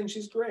in this thing.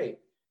 She's great.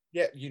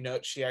 Yeah,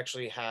 she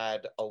actually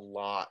had a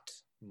lot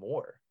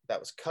more that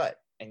was cut.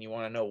 And you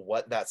want to know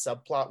what that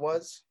subplot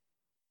was?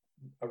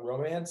 A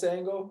romance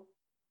angle?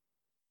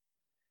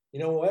 You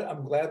know what?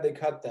 I'm glad they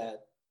cut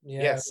that.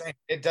 Yeah. Yes,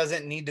 it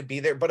doesn't need to be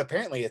there, but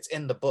apparently it's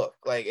in the book.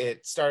 Like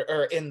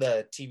or in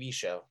the TV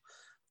show.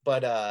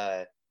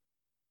 But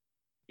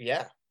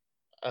yeah.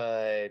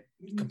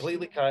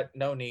 Completely cut,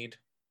 no need.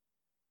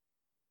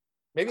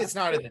 Maybe it's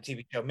not in the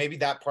TV show. Maybe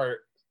that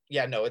part,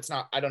 yeah, no, it's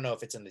not. I don't know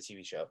if it's in the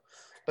TV show.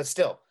 But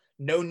still,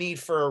 no need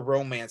for a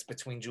romance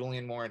between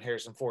Julianne Moore and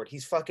Harrison Ford.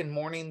 He's fucking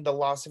mourning the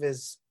loss of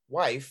his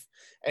wife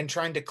and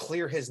trying to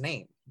clear his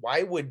name.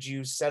 Why would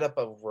you set up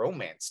a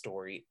romance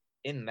story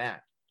in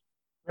that?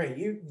 Right.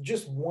 You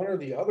just one or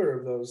the other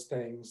of those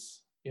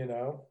things,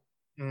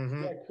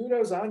 Mm-hmm. Yeah,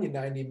 kudos on you,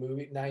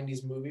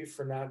 90s movie,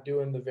 for not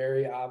doing the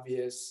very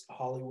obvious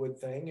Hollywood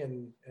thing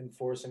and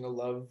forcing a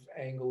love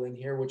angle in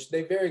here, which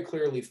they very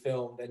clearly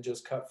filmed and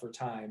just cut for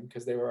time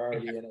because they were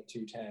already in at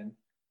 2:10.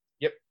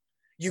 Yep.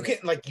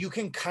 You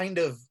can kind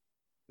of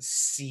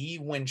see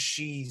when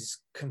she's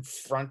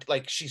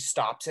she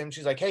stops him.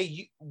 She's like,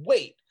 "Hey,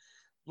 wait."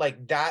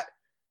 Like that,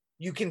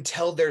 you can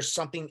tell there's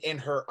something in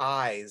her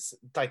eyes.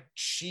 Like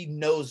she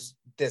knows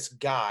this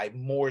guy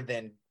more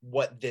than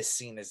what this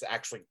scene is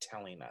actually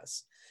telling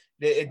us.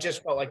 It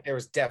just felt like there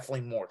was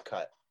definitely more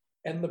cut.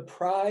 And the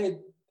pride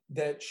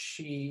that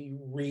she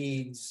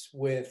reads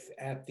with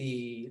at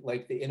the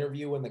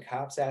interview when the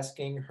cops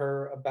asking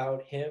her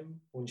about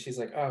him, when she's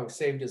like, "Oh,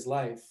 saved his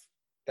life,"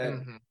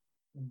 that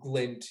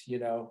glint,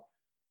 Yep.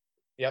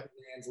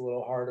 lands a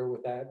little harder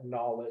with that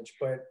knowledge.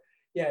 But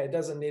yeah, it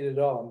doesn't need it at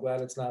all. I'm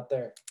glad it's not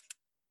there.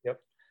 Yep.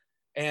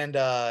 And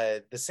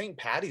the St.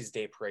 Patty's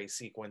Day parade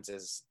sequence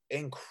is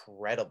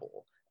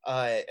incredible.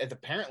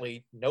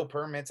 Apparently, no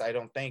permits, I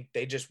don't think.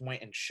 They just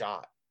went and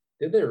shot.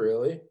 Did they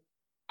really?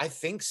 I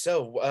think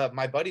so.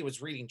 My buddy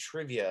was reading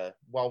trivia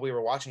while we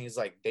were watching. He's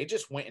like, they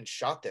just went and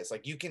shot this.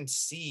 Like, you can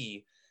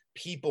see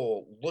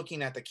people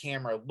looking at the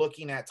camera,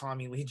 looking at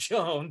Tommy Lee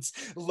Jones,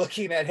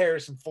 looking at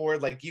Harrison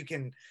Ford. Like, you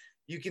can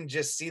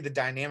just see the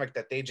dynamic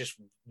that they just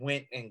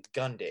went and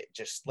gunned it.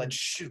 Just let's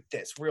shoot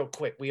this real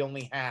quick. We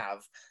only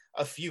have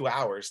a few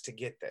hours to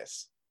get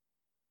this.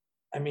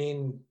 I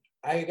mean,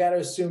 I got to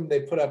assume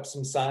they put up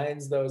some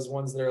signs, those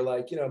ones that are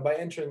like, by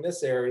entering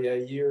this area,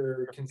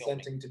 you're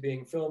consenting to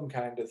being filmed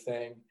kind of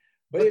thing.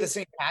 But the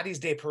St. Patty's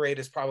Day parade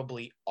is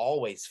probably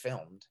always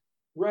filmed.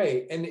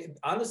 Right. And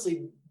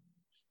honestly,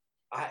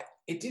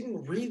 it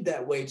didn't read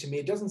that way to me.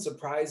 It doesn't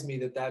surprise me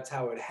that that's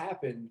how it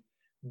happened.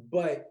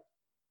 But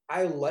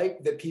I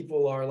like that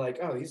people are like,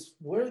 "Oh,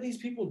 what are these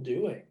people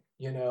doing?"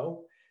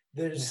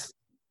 There's,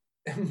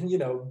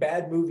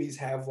 bad movies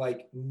have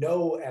like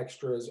no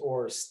extras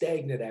or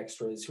stagnant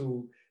extras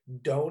who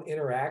don't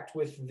interact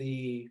with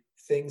the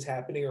things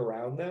happening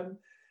around them.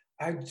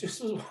 I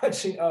just was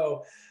watching,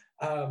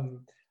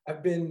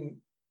 I've been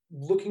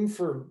looking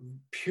for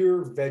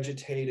pure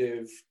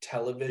vegetative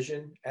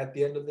television at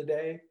the end of the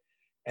day.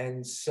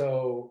 And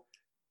so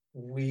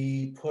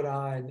we put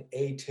on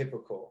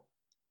Atypical.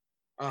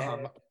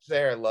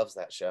 Sarah loves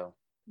that show.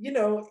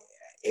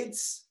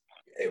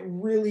 It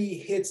really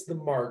hits the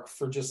mark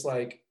for just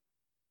like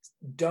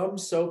dumb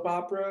soap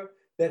opera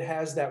that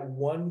has that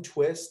one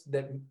twist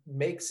that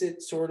makes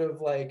it sort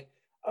of like,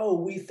 oh,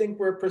 we think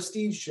we're a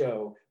prestige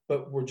show,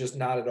 but we're just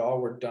not at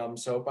all. We're a dumb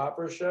soap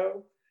opera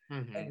show.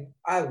 And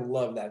I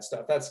love that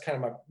stuff. That's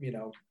kind of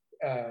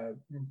my,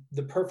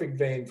 the perfect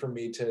vein for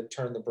me to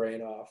turn the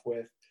brain off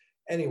with.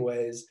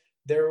 Anyways,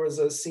 there was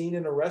a scene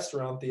in a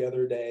restaurant the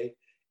other day,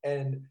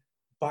 and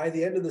by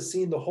the end of the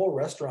scene, the whole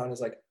restaurant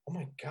is like, "Oh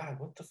my God,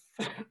 what the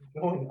fuck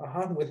is going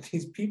on with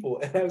these people?"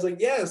 And I was like,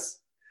 yes,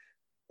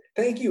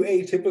 thank you,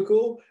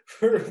 Atypical,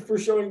 for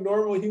showing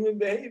normal human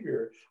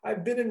behavior.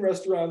 I've been in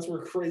restaurants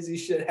where crazy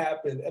shit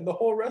happened, and the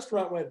whole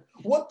restaurant went,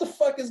 "What the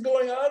fuck is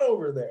going on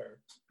over there?"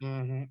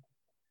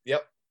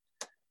 Yep.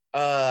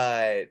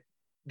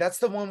 That's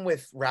the one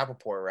with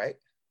Rappaport, right?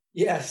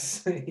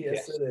 Yes,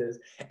 yes, it is.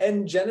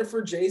 And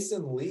Jennifer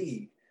Jason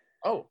Leigh.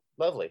 Oh,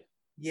 lovely.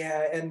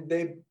 Yeah, and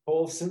they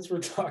both, since we're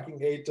talking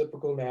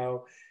atypical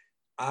now,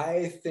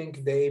 I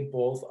think they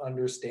both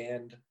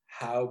understand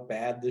how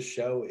bad the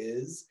show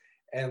is.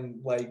 And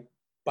like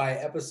by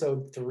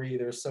episode 3,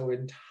 they're so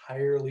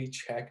entirely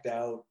checked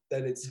out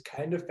that it's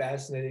kind of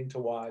fascinating to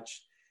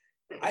watch.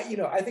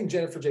 I think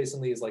Jennifer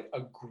Jason Leigh is like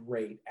a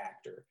great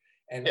actor.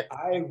 And Yeah.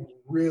 I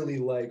really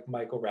like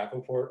Michael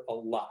Rappaport a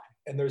lot.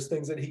 And there's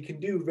things that he can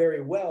do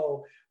very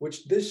well,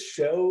 which this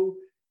show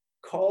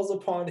calls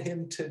upon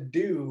him to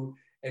do,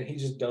 and he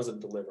just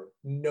doesn't deliver.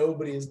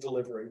 Nobody is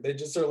delivering. They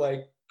just are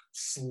like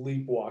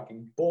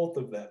sleepwalking, both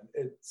of them.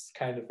 It's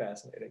kind of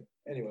fascinating.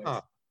 Anyways.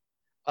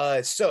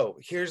 So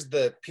here's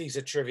the piece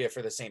of trivia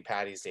for the St.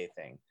 Patty's Day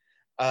thing.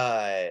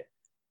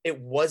 It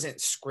wasn't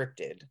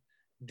scripted.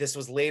 This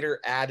was later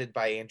added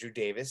by Andrew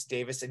Davis.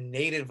 Davis, a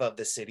native of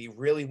the city,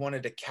 really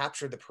wanted to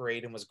capture the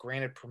parade and was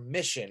granted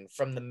permission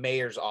from the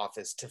mayor's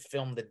office to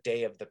film the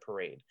day of the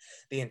parade.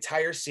 The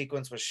entire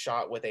sequence was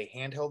shot with a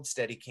handheld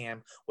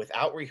Steadicam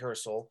without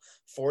rehearsal.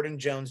 Ford and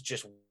Jones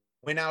just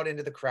went out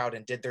into the crowd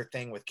and did their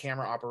thing with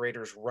camera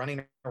operators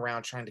running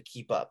around trying to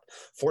keep up.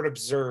 Ford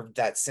observed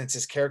that since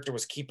his character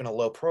was keeping a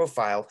low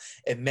profile,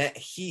 it meant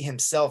he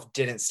himself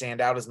didn't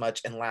stand out as much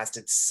and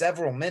lasted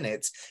several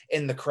minutes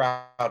in the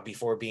crowd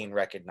before being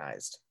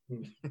recognized.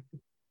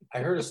 I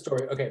heard a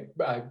story. Okay,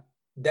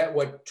 that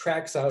what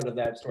tracks out of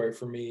that story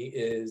for me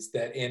is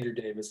that Andrew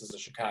Davis is a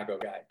Chicago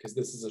guy, because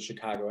this is a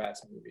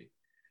Chicago-ass movie.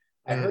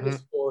 I heard a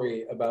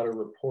story about a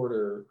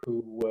reporter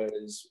who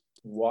was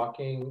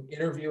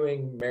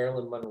interviewing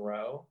Marilyn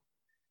Monroe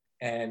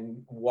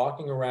and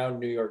walking around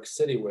New York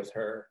City with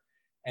her,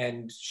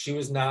 and she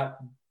was not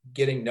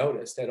getting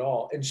noticed at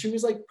all. And she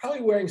was like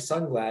probably wearing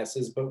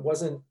sunglasses, but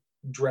wasn't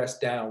dressed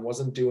down,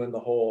 wasn't doing the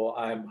whole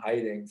I'm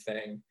hiding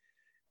thing.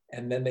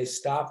 And then they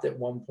stopped at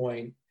one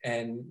point,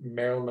 and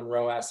Marilyn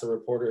Monroe asked the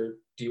reporter,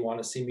 "Do you want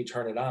to see me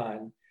turn it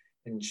on?"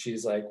 And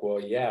she's like,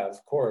 "Well, yeah,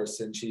 of course."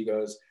 And she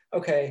goes,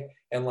 "Okay,"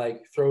 and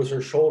like throws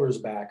her shoulders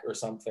back or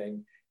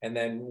something. And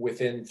then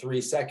within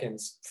 3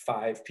 seconds,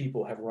 5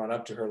 people have run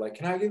up to her like,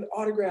 "Can I get an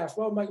autograph?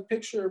 Oh, my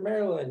picture,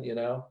 Marilyn,"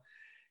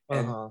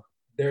 And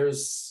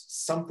there's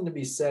something to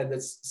be said.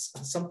 That's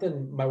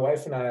something my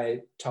wife and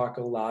I talk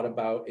a lot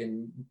about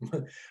when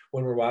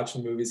we're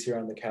watching movies here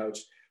on the couch.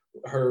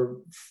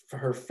 Her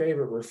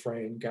favorite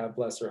refrain, God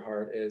bless her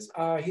heart, is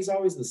he's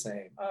always the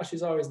same.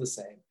 She's always the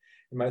same.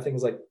 And my thing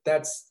is like,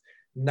 that's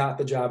not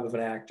the job of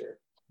an actor.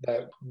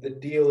 That the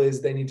deal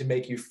is they need to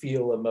make you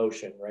feel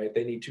emotion, right?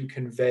 They need to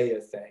convey a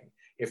thing.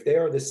 If they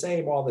are the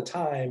same all the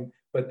time,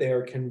 but they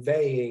are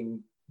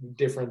conveying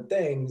different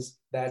things,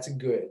 that's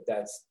good.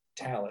 That's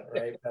talent,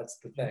 right? That's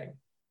the thing.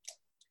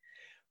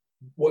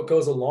 What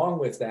goes along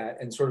with that,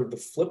 and sort of the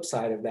flip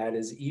side of that,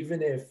 is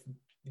even if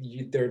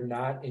they're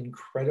not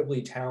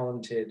incredibly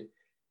talented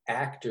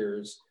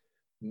actors,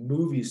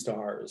 movie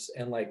stars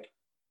and like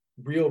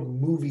real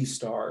movie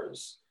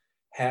stars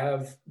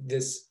have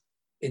this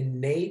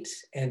innate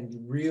and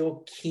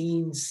real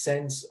keen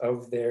sense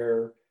of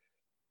their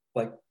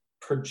like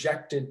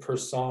projected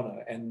persona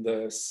and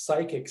the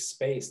psychic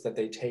space that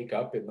they take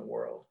up in the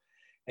world.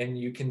 And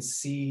you can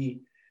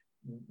see,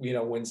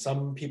 when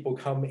some people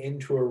come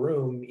into a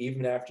room,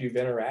 even after you've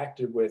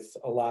interacted with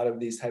a lot of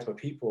these type of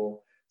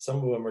people, some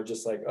of them are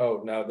just like,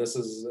 "Oh no, this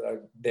is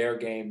their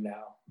game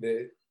now."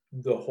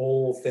 The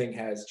whole thing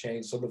has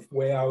changed. So the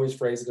way I always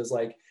phrase it is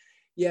like,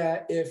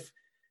 yeah, if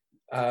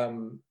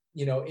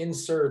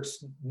insert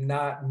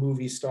not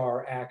movie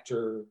star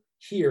actor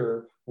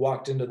here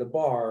walked into the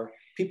bar,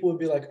 people would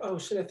be like, "Oh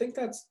shit, I think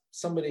that's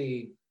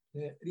somebody.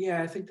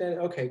 Yeah, I think that.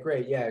 Okay,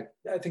 great. Yeah,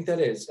 I think that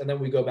is." And then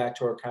we go back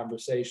to our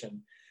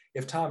conversation.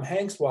 If Tom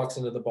Hanks walks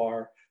into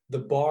the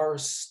bar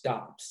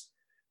stops.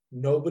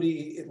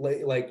 Nobody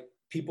like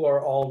people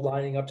are all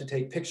lining up to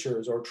take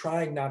pictures or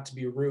trying not to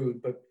be rude,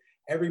 but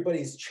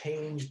everybody's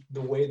changed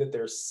the way that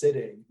they're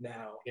sitting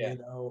now. Yeah.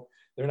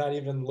 They're not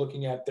even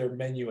looking at their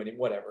menu anymore,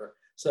 whatever.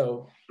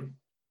 So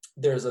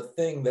there's a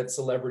thing that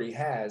celebrity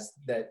has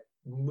that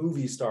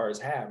movie stars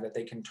have, that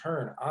they can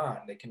turn on,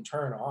 they can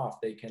turn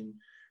off, they can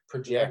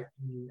project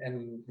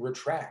and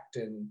retract.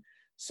 And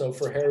so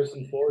for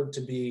Harrison Ford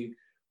to be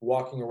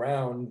walking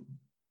around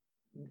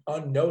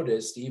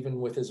unnoticed, even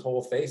with his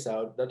whole face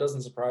out, that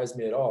doesn't surprise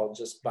me at all.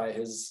 Just by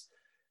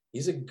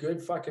he's a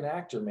good fucking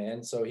actor,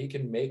 man. So he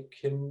can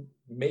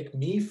make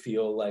me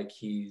feel like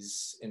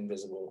he's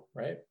invisible,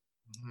 right?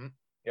 Mm-hmm.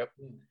 Yep.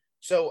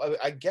 So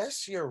I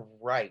guess you're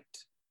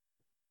right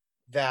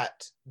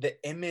that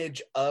the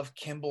image of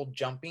Kimball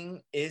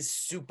jumping is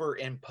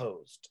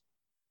superimposed.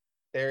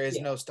 There is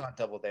no stunt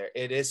double there.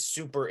 It is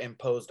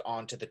superimposed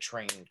onto the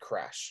train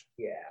crash.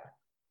 Yeah.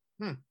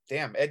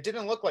 Damn, it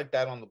didn't look like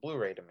that on the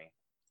Blu-ray to me.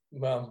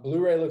 Well,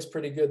 Blu-ray looks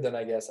pretty good then,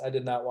 I guess. I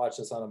did not watch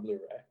this on a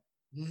Blu-ray.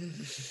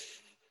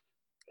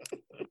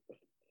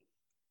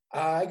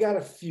 I got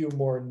a few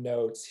more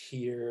notes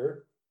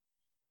here.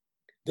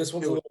 This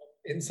one's a little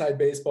inside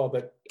baseball,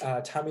 but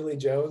Tommy Lee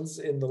Jones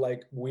in the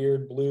like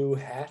weird blue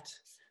hat.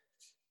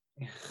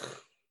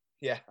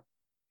 Yeah.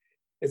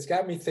 It's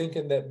got me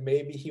thinking that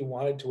maybe he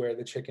wanted to wear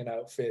the chicken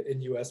outfit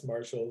in U.S.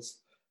 Marshals.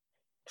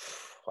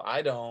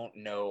 I don't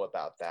know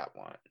about that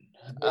one.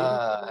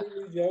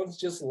 Maybe Lee Jones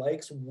just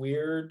likes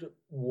weird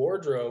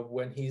wardrobe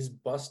when he's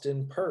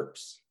busting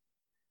perps.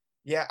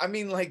 Yeah, I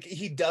mean, like,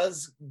 he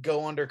does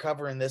go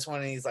undercover in this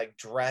one, and he's like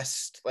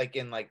dressed like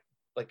in like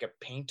a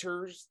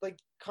painter's like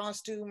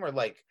costume, or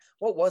like,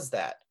 what was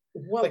that?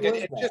 What Like was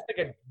it's that? just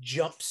like a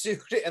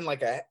jumpsuit and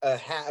like a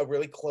hat, a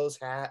really close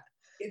hat.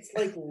 It's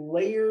like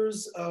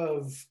layers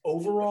of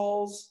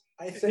overalls.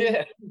 I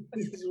think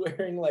he's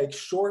wearing like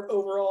short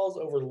overalls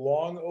over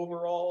long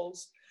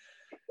overalls.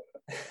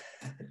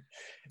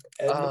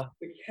 And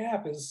the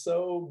cap is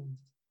so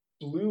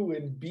blue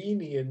and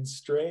beanie and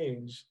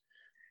strange.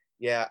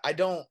 Yeah, I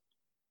don't.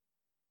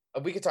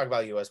 We could talk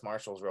about U.S.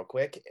 Marshals real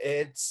quick.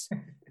 It's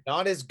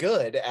not as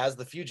good as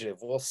The Fugitive.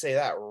 We'll say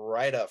that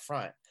right up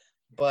front.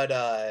 But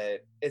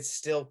it's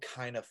still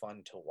kind of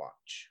fun to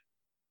watch.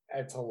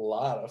 It's a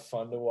lot of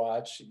fun to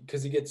watch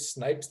because you get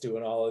Snipes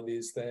doing all of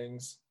these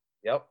things.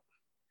 Yep.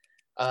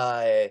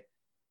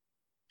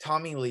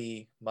 Tommy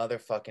Lee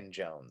motherfucking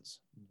Jones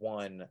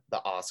won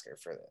the Oscar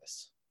for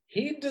this.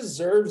 He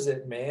deserves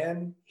it,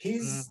 man.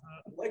 He's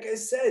like I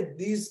said,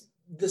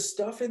 the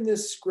stuff in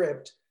this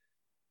script,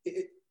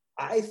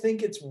 I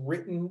think it's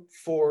written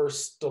for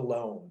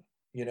Stallone,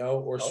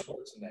 or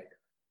Schwarzenegger,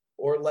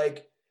 or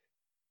like,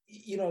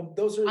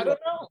 those are. I don't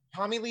know.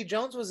 Tommy Lee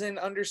Jones was in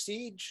Under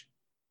Siege.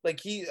 Like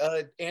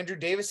Andrew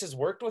Davis has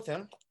worked with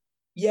him.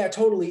 Yeah,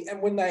 totally.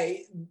 And when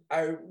I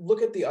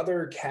look at the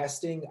other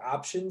casting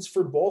options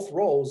for both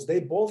roles, they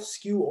both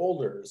skew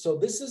older. So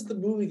this is the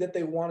movie that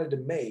they wanted to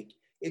make.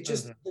 It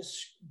just,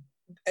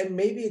 and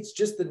maybe it's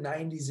just the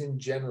 90s in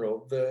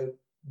general. The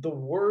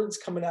words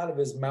coming out of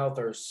his mouth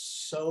are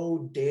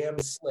so damn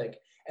slick.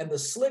 And the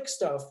slick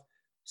stuff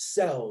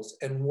sells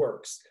and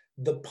works.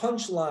 The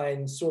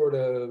punchline sort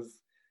of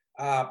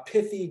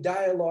pithy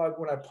dialogue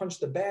when I punch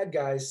the bad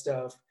guy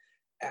stuff,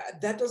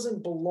 that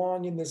doesn't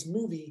belong in this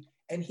movie.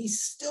 And he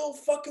still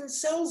fucking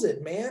sells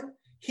it, man.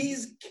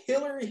 He's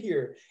killer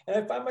here. And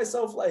I find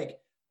myself like,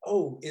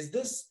 oh, is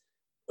this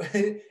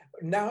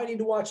now I need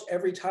to watch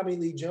every Tommy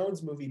Lee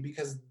Jones movie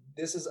because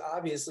this is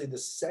obviously the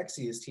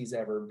sexiest he's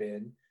ever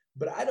been.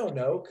 But I don't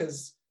know,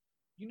 because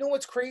you know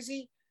what's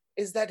crazy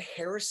is that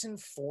Harrison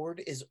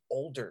Ford is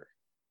older.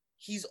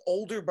 He's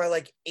older by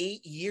like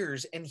 8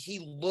 years, and he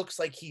looks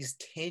like he's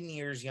 10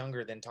 years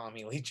younger than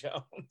Tommy Lee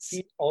Jones.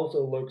 He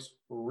also looks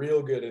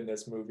real good in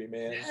this movie,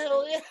 man.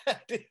 Hell yeah,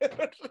 dude.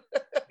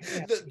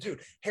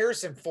 Dude,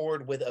 Harrison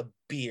Ford with a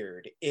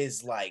beard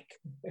is like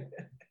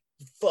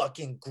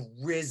fucking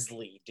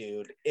grizzly,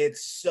 dude.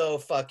 It's so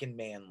fucking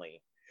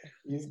manly.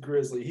 He's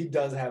grizzly. He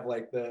does have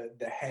like the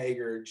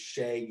haggard,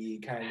 shaggy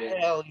kind of.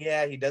 Hell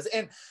yeah, he does.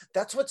 And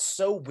that's what's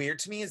so weird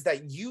to me is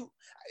that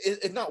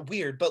it's not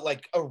weird, but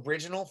like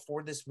original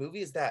for this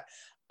movie is that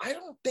I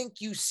don't think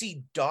you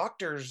see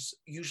doctors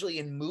usually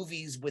in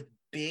movies with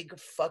big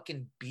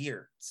fucking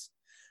beards.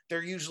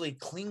 They're usually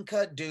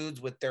clean-cut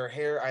dudes with their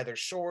hair either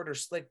short or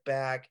slicked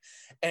back.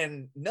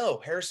 And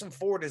no, Harrison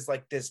Ford is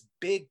like this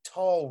big,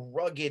 tall,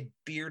 rugged,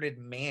 bearded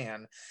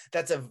man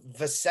that's a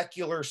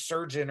vesicular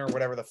surgeon or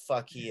whatever the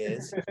fuck he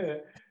is.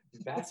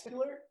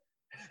 Vascular?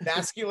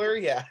 Vascular,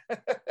 yeah.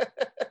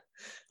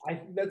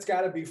 That's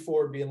got to be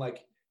Ford being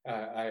like,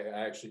 I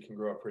actually can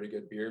grow a pretty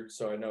good beard.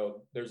 So I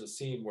know there's a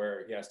scene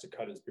where he has to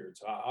cut his beard.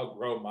 So I'll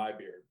grow my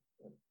beard.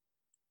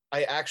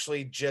 I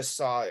actually just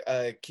saw,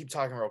 keep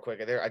talking real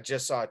quick there. I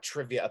just saw a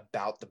trivia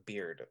about the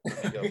beard.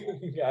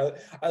 Yeah,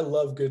 I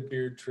love good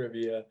beard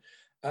trivia.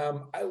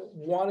 I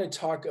want to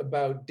talk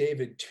about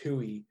David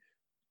Twohy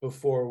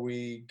before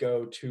we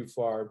go too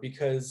far,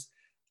 because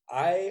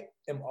I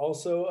am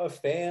also a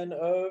fan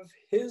of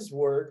his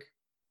work.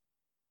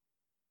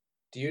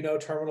 Do you know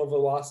Terminal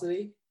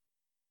Velocity?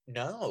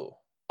 No.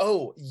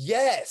 Oh,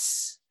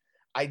 yes,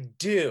 I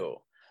do.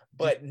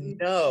 But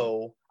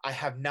no, I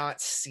have not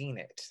seen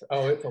it.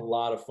 Oh, it's a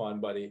lot of fun,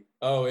 buddy.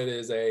 Oh, it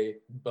is a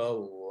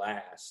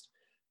blast.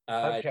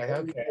 Okay.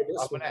 I'm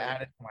going to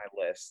add it to my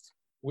list.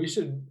 We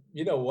should,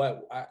 you know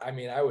what? I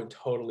mean, I would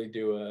totally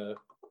do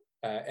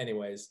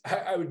anyways,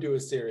 I would do a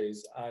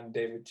series on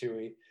David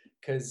Twohy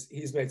because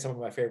he's made some of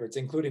my favorites,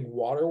 including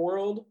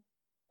Waterworld.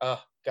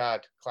 Oh,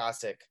 God,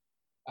 classic.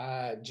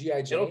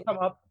 G.I. Jane. It'll come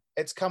up.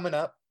 It's coming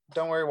up.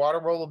 Don't worry,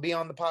 Waterworld will be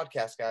on the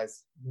podcast,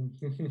 guys.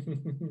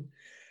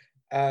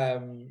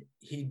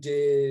 He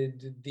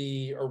did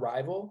The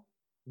Arrival,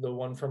 the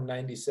one from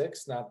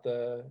 '96, not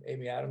the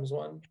Amy Adams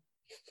one,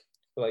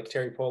 like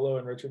Terry Polo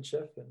and Richard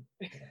Schiff.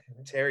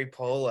 Terry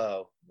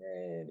Polo.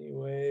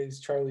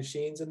 Anyways, Charlie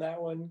Sheen's in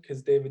that one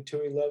because David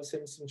Twohy loves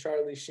him some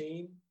Charlie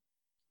Sheen.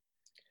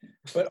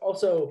 But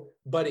also,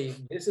 buddy,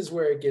 this is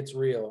where it gets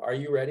real. Are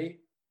you ready?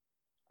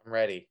 I'm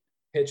ready.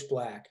 Pitch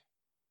Black.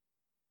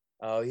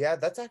 Oh yeah,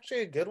 that's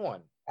actually a good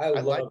one. I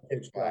love like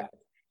Pitch Black.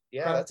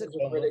 Yeah, that's a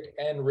good one.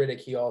 Riddick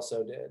he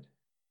also did.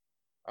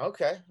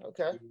 Okay.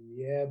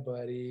 Yeah,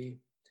 buddy.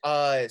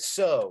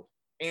 So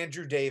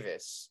Andrew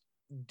Davis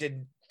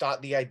did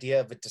thought the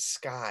idea of a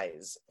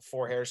disguise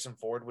for Harrison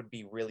Ford would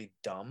be really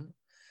dumb.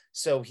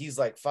 So he's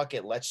like, fuck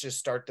it, let's just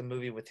start the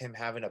movie with him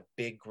having a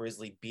big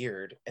grizzly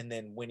beard. And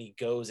then when he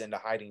goes into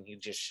hiding, he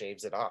just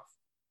shaves it off.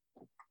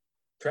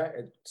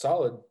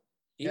 Solid.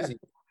 Easy.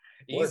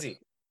 Yeah. Easy.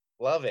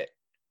 Love it.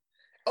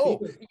 Oh,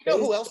 you know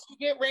who else you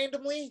get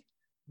randomly?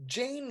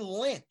 Jane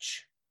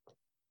Lynch.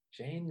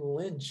 Jane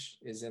Lynch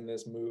is in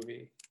this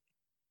movie.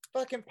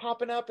 Fucking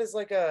popping up as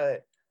like a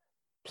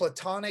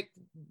platonic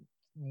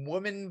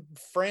woman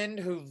friend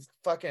who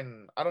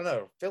fucking, I don't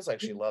know, feels like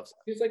she loves him.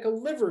 She's like a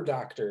liver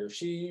doctor.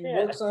 She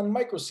works on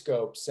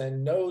microscopes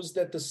and knows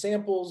that the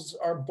samples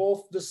are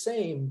both the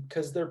same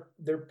because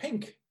they're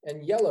pink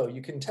and yellow.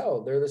 You can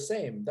tell they're the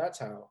same. That's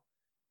how.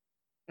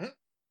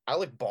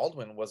 Alec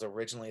Baldwin was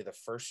originally the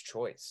first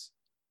choice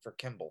for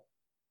Kimball.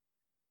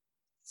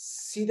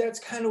 See, that's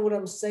kind of what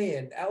I'm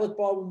saying. Alec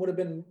Baldwin would have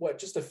been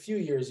just a few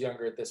years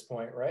younger at this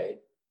point, right?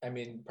 I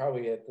mean,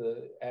 probably at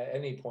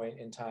any point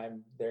in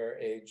time, their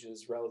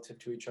ages relative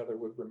to each other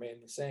would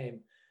remain the same.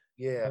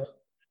 Yeah.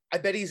 I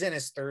bet he's in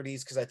his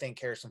 30s because I think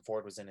Harrison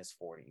Ford was in his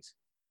 40s.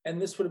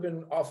 And this would have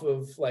been off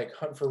of like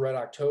Hunt for Red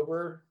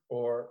October,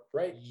 or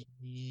right?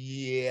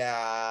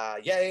 Yeah.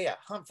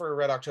 Hunt for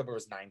Red October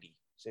was 90.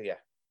 So yeah.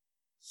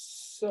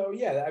 So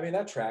yeah, I mean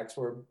that tracks.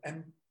 Baldwin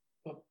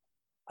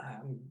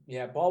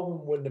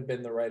wouldn't have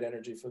been the right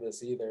energy for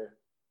this either.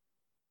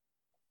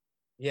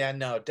 Yeah,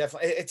 no,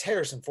 definitely. It's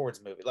Harrison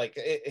Ford's movie. Like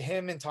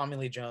him and Tommy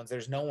Lee Jones,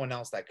 there's no one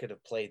else that could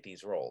have played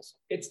these roles.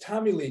 It's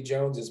Tommy Lee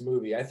Jones's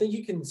movie. I think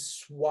you can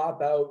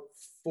swap out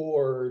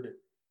Ford.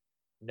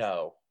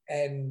 No.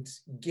 And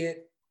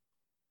get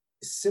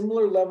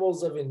similar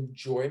levels of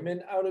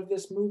enjoyment out of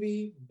this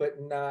movie, but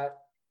not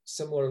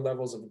similar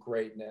levels of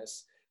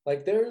greatness.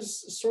 Like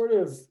there's sort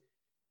of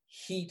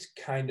Heat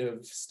kind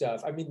of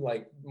stuff. I mean,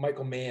 like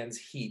Michael Mann's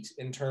Heat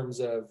in terms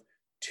of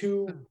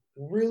two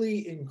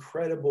really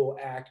incredible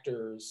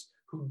actors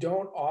who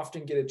don't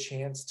often get a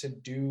chance to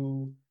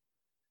do,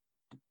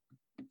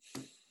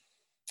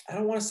 I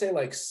don't want to say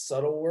like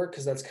subtle work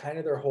because that's kind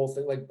of their whole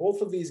thing. Like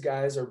both of these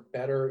guys are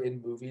better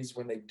in movies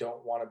when they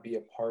don't want to be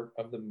a part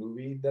of the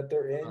movie that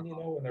they're in,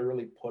 when they're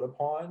really put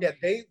upon. Yeah,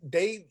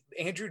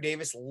 Andrew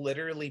Davis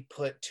literally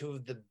put two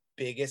of the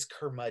biggest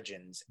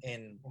curmudgeons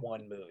in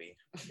one movie.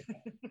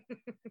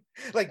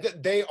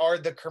 Like they are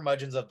the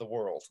curmudgeons of the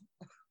world.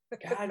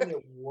 God,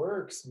 it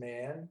works,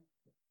 man.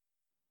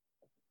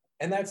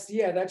 And that's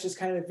just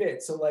kind of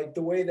it. So like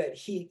the way that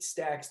Heat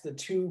stacks the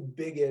two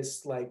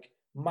biggest like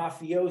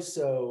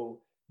mafioso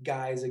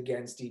guys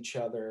against each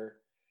other,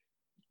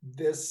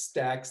 this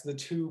stacks the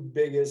two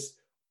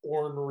biggest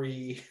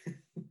ornery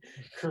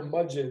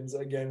curmudgeons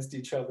against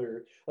each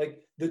other. Like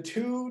the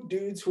two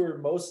dudes who are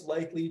most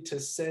likely to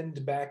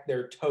send back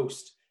their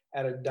toast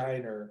at a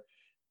diner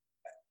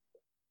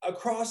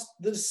across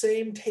the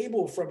same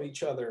table from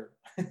each other.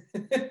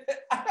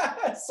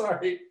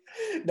 Sorry.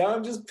 Now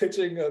I'm just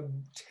pitching a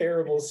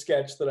terrible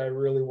sketch that I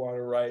really want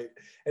to write.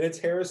 And it's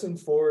Harrison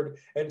Ford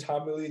and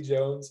Tommy Lee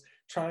Jones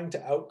trying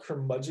to out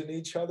curmudgeon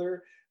each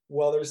other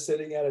while they're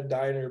sitting at a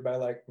diner by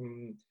like,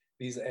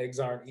 these eggs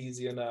aren't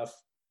easy enough.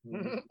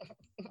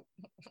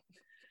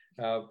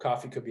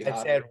 Coffee could be hot.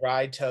 I said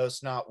rye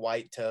toast, not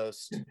white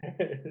toast.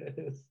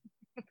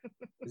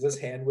 Is this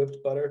hand whipped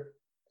butter?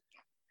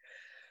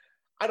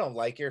 I don't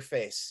like your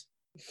face.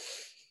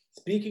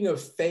 Speaking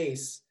of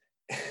face,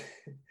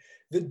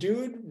 the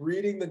dude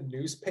reading the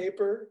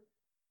newspaper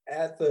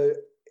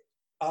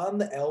on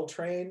the L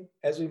train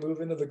as we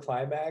move into the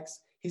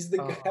climax, he's the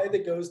guy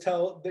that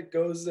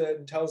goes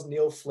and tells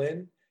Neil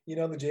Flynn,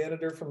 the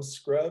janitor from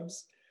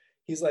Scrubs.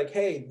 He's like,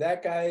 hey,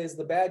 that guy is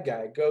the bad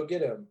guy. Go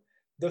get him.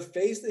 The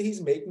face that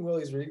he's making while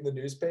he's reading the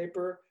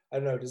newspaper, I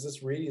don't know, does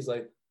this read? He's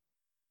like,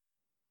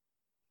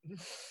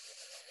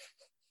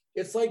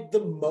 it's like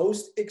the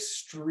most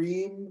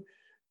extreme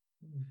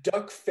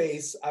duck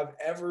face I've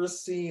ever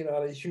seen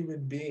on a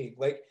human being.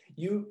 Like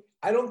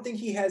I don't think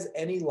he has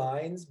any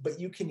lines, but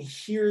you can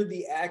hear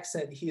the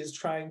accent he is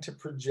trying to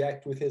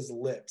project with his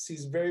lips.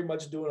 He's very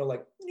much doing I'm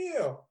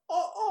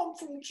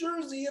from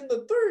Jersey in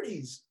the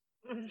 30s.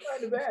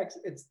 Kind of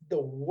accent. It's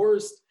the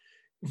worst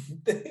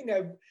thing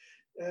I've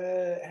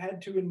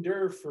had to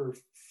endure for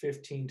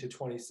 15 to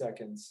 20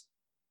 seconds.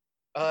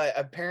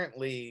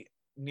 Apparently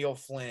Neil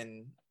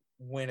Flynn,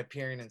 when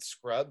appearing in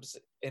Scrubs,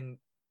 and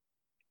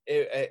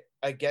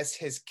I guess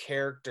his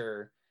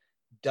character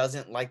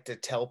doesn't like to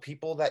tell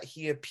people that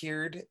he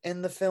appeared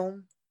in the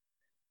film.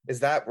 Is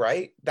that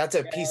right? That's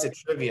a piece of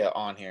trivia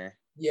on here.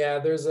 Yeah,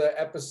 there's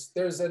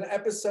an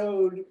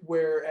episode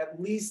where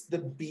at least the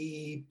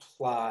B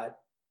plot,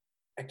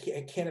 I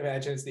can't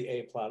imagine it's the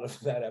A plot of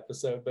that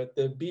episode, but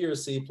the B or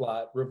C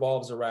plot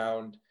revolves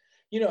around,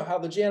 how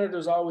the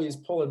janitor's always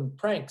pulling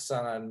pranks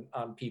on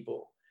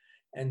people.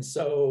 And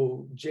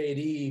so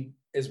JD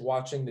is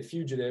watching The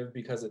Fugitive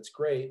because it's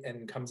great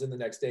and comes in the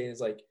next day and is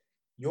like,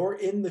 you're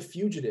in The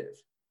Fugitive.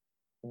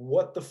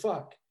 What the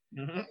fuck?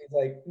 Mm-hmm. He's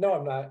like, no,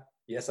 I'm not.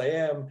 Yes, I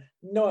am.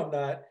 No, I'm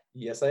not.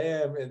 Yes, I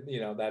am.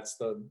 And, that's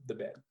the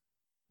bit.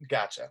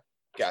 Gotcha.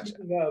 Gotcha.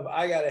 Speaking of,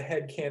 I got a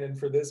headcanon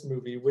for this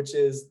movie, which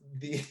is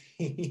the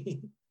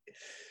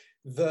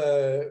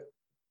the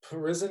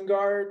prison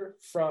guard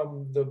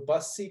from the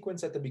bus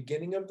sequence at the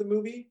beginning of the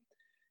movie.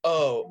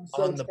 Oh,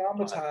 So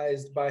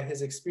traumatized by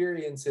his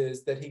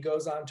experiences that he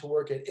goes on to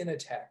work at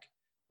Initech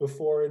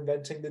before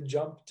inventing the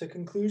jump to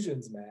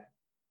conclusions, Matt.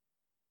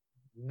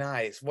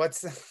 Nice.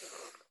 What's the...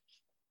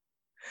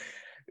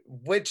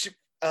 which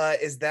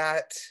is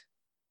that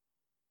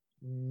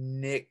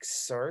Nick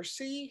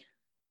Sarcy?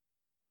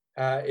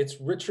 It's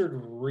Richard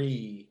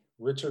Ryle.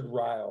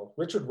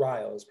 Richard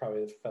Ryle is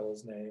probably the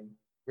fellow's name.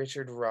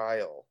 Richard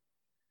Ryle.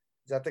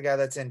 Is that the guy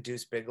that's in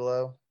Deuce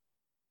Bigalow?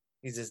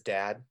 He's his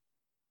dad.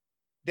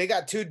 They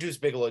got two Deuce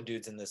Bigalow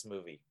dudes in this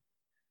movie.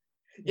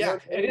 Yeah,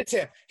 and it's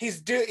him.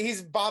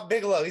 He's Bob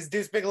Bigelow. He's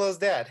Deuce Bigelow's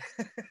dad.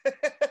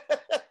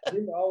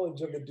 Your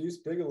knowledge of the Deuce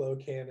Bigalow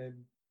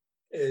canon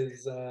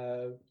is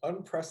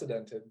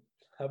unprecedented.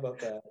 How about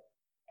that?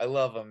 I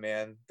love them,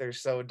 man. They're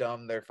so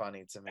dumb. They're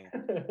funny to me.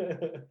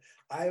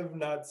 I have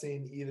not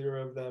seen either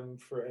of them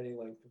for any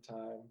length of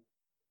time.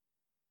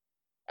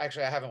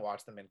 Actually, I haven't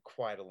watched them in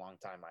quite a long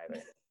time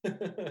either.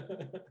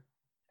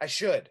 I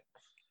should.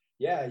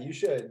 Yeah, you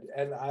should.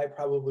 And I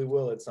probably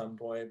will at some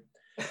point.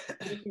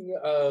 Speaking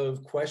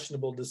of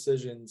questionable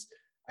decisions,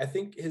 I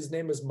think his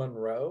name is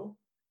Monroe,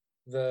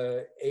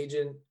 the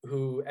agent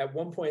who at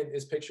one point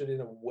is pictured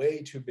in a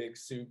way too big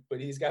suit, but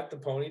he's got the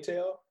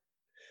ponytail.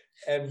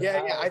 And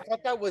I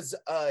thought that was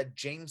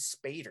James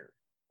Spader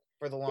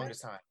for the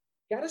longest time.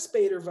 Got a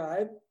Spader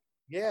vibe.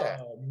 Yeah.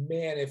 Oh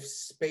man, if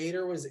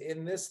Spader was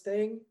in this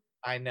thing.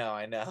 I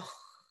know.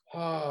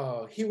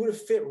 Oh, he would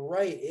have fit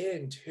right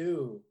in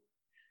too.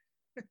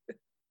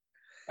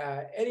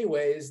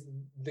 Anyways,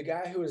 the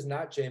guy who is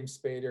not James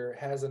Spader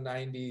has a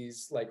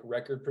 90s like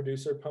record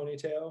producer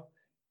ponytail.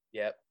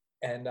 Yep.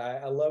 And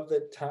I love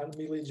that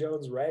Tommy Lee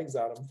Jones rags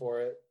on him for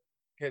it.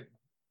 Good.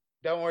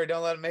 Don't worry,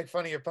 don't let him make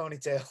fun of your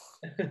ponytail.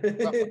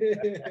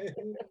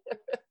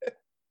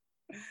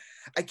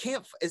 I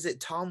can't, is it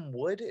Tom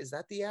Wood? Is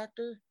that the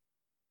actor?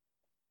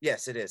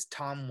 Yes, it is.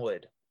 Tom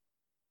Wood.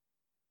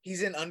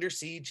 He's in Under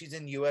Siege. He's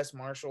in U.S.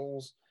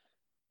 Marshals.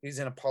 He's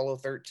in Apollo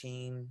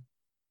 13.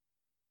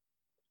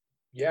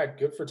 Yeah,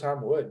 good for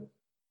Tom Wood.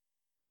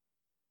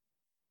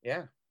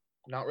 Yeah,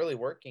 not really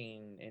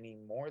working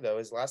anymore, though.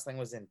 His last thing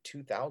was in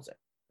 2000.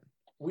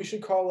 We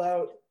should call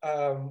out,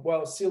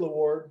 Celia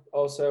Ward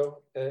also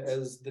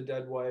as the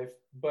dead wife,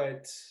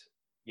 but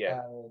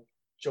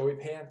Joey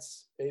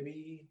Pants,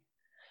 baby.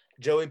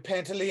 Joey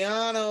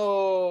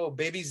Pantoliano,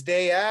 Baby's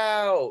Day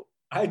Out.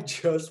 I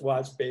just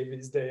watched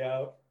Baby's Day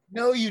Out.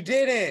 No, you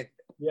didn't.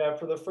 Yeah,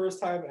 for the first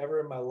time ever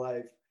in my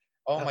life.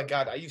 Oh my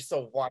God, I used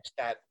to watch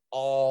that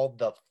all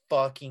the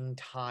fucking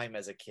time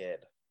as a kid.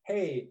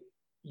 Hey,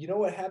 you know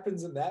what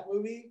happens in that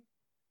movie?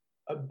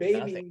 A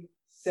baby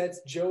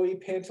sets Joey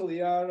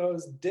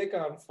Pantoliano's dick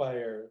on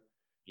fire.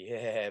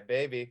 Yeah,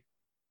 baby.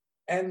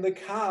 And the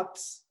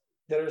cops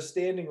that are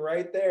standing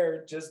right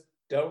there just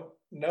don't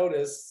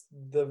notice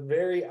the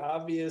very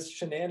obvious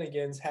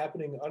shenanigans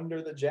happening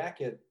under the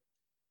jacket.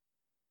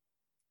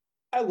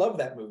 I love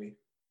that movie.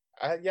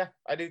 Yeah,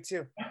 I do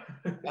too.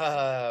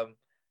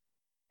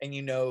 And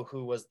you know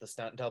who was the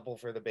stunt double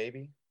for the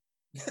baby?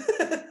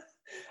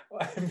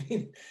 I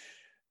mean,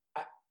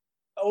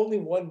 only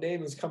one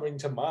name is coming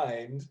to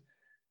mind.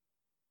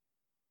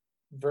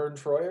 Vern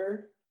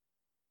Troyer?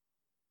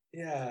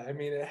 Yeah, I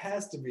mean, it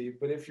has to be,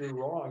 but if you're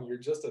wrong, you're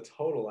just a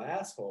total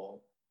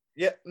asshole.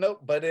 Yeah, no,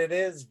 but it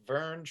is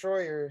Vern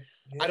Troyer.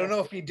 Yeah. I don't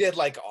know if he did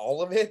like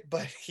all of it,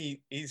 but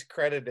he's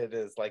credited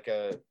as like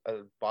a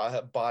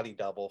body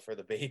double for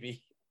the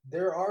baby.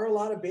 There are a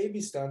lot of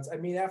baby stunts. I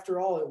mean, after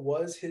all, it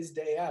was his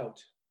day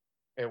out.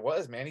 It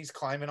was, man. He's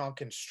climbing on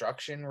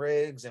construction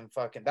rigs and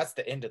fucking, that's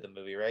the end of the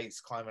movie, right?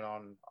 He's climbing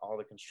on all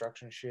the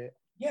construction shit.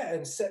 Yeah,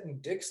 and setting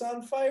dicks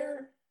on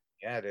fire.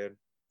 Yeah, dude.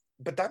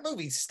 But that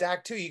movie's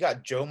stacked too. You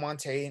got Joe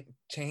Montana,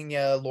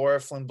 Laura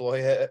Flynn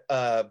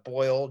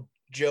Boyle,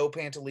 Joe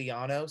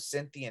Pantoliano,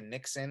 Cynthia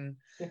Nixon,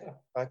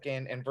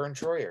 fucking, and Vern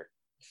Troyer.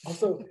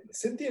 Also,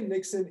 Cynthia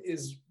Nixon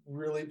is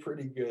really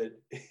pretty good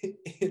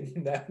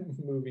in that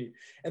movie.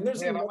 And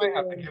there's I might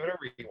have to give it a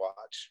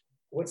rewatch.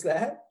 What's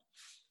that?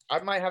 I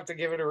might have to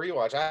give it a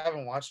rewatch. I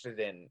haven't watched it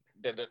in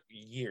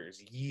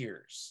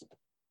years.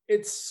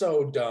 It's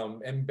so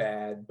dumb and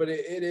bad, but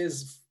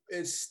it's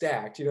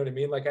stacked. You know what I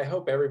mean? Like, I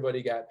hope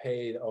everybody got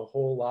paid a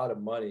whole lot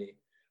of money.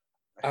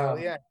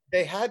 Yeah,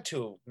 they had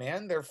to,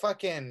 man. They're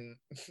fucking.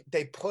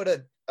 They put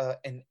a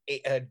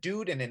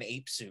dude in an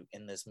ape suit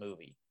in this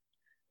movie.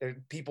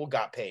 People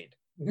got paid.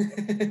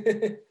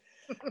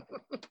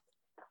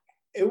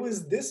 It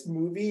was this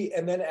movie,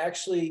 and then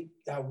actually,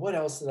 what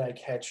else did I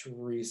catch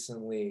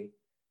recently?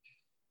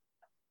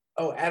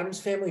 Oh, Addams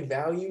Family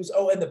Values.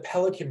 Oh, and The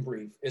Pelican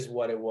Brief is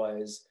what it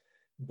was.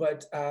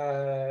 But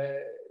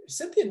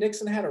Cynthia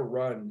Nixon had a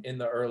run in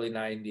the early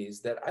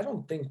 90s that I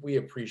don't think we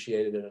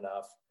appreciated it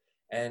enough.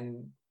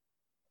 And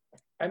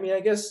I mean,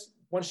 I guess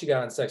once she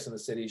got on Sex and the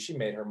City, she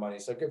made her money,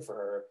 so good for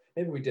her.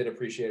 Maybe we did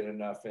appreciate it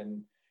enough,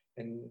 and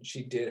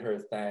she did her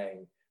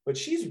thing. but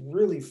she's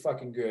really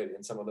fucking good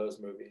in some of those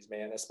movies,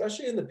 man,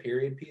 especially in the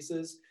period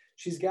pieces.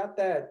 She's got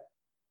that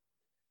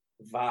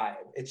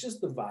vibe. It's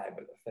just the vibe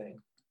of the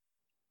thing.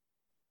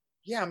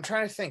 Yeah, I'm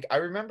trying to think. I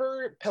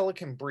remember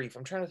Pelican Brief.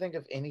 I'm trying to think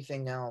of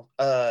anything else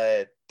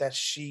that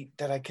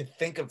I could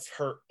think of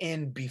her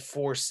in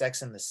before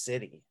Sex and the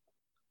City.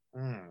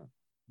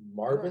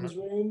 Marvin's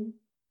Room?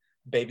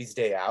 Baby's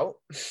Day Out?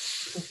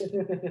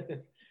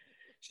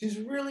 She's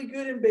really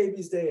good in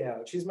Baby's Day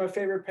Out. She's my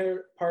favorite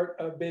part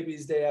of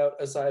Baby's Day Out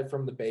aside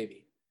from the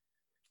baby.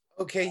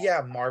 Okay,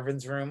 yeah,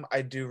 Marvin's Room.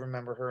 I do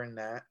remember her in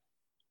that.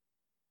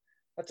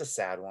 That's a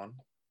sad one.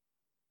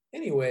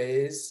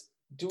 Anyways,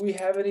 do we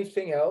have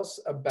anything else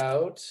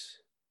about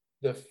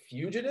The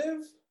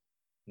Fugitive?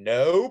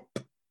 Nope.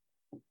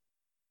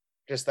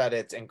 Just that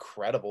it's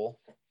incredible.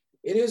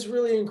 It is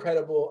really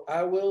incredible.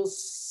 I will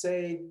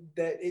say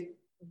that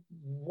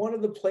one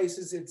of the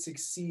places it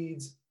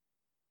succeeds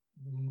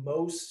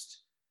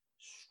most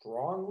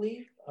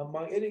strongly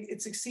among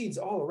it succeeds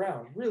all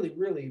around. Really,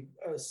 really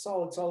a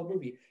solid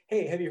movie.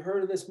 Hey, have you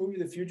heard of this movie,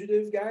 The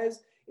Fugitive,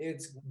 guys?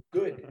 It's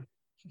good.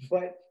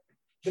 But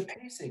the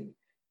pacing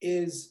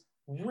is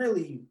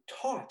really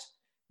taut.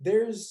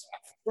 There's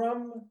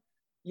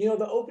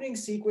the opening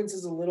sequence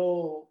is a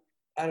little,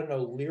 I don't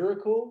know,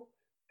 lyrical,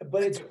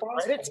 but it's the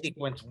credit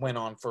sequence went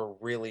on for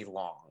really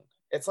long.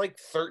 It's like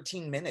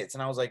 13 minutes,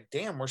 and I was like,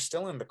 damn, we're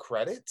still in the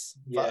credits?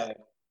 Yeah. Fuck.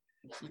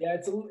 Yeah,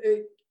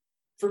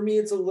 for me,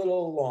 it's a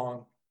little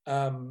long.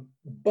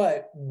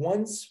 But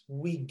once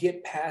we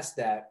get past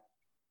that,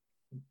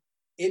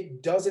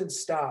 it doesn't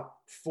stop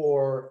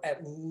for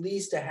at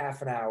least a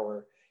half an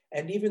hour.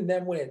 And even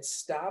then, when it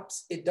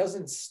stops, it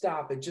doesn't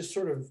stop. It just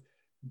sort of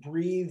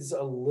breathes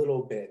a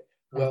little bit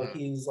while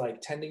he's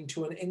like tending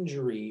to an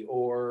injury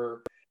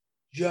or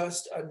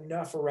just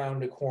enough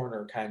around a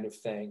corner kind of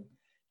thing.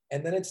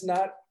 And then it's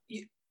not,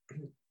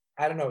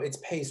 I don't know, it's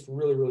paced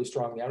really, really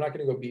strongly. I'm not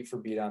going to go beat for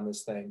beat on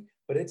this thing,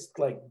 but it's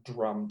like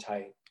drum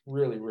tight.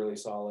 Really, really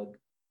solid.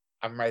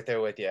 I'm right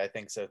there with you. I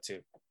think so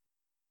too.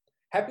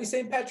 Happy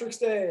St. Patrick's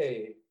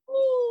Day.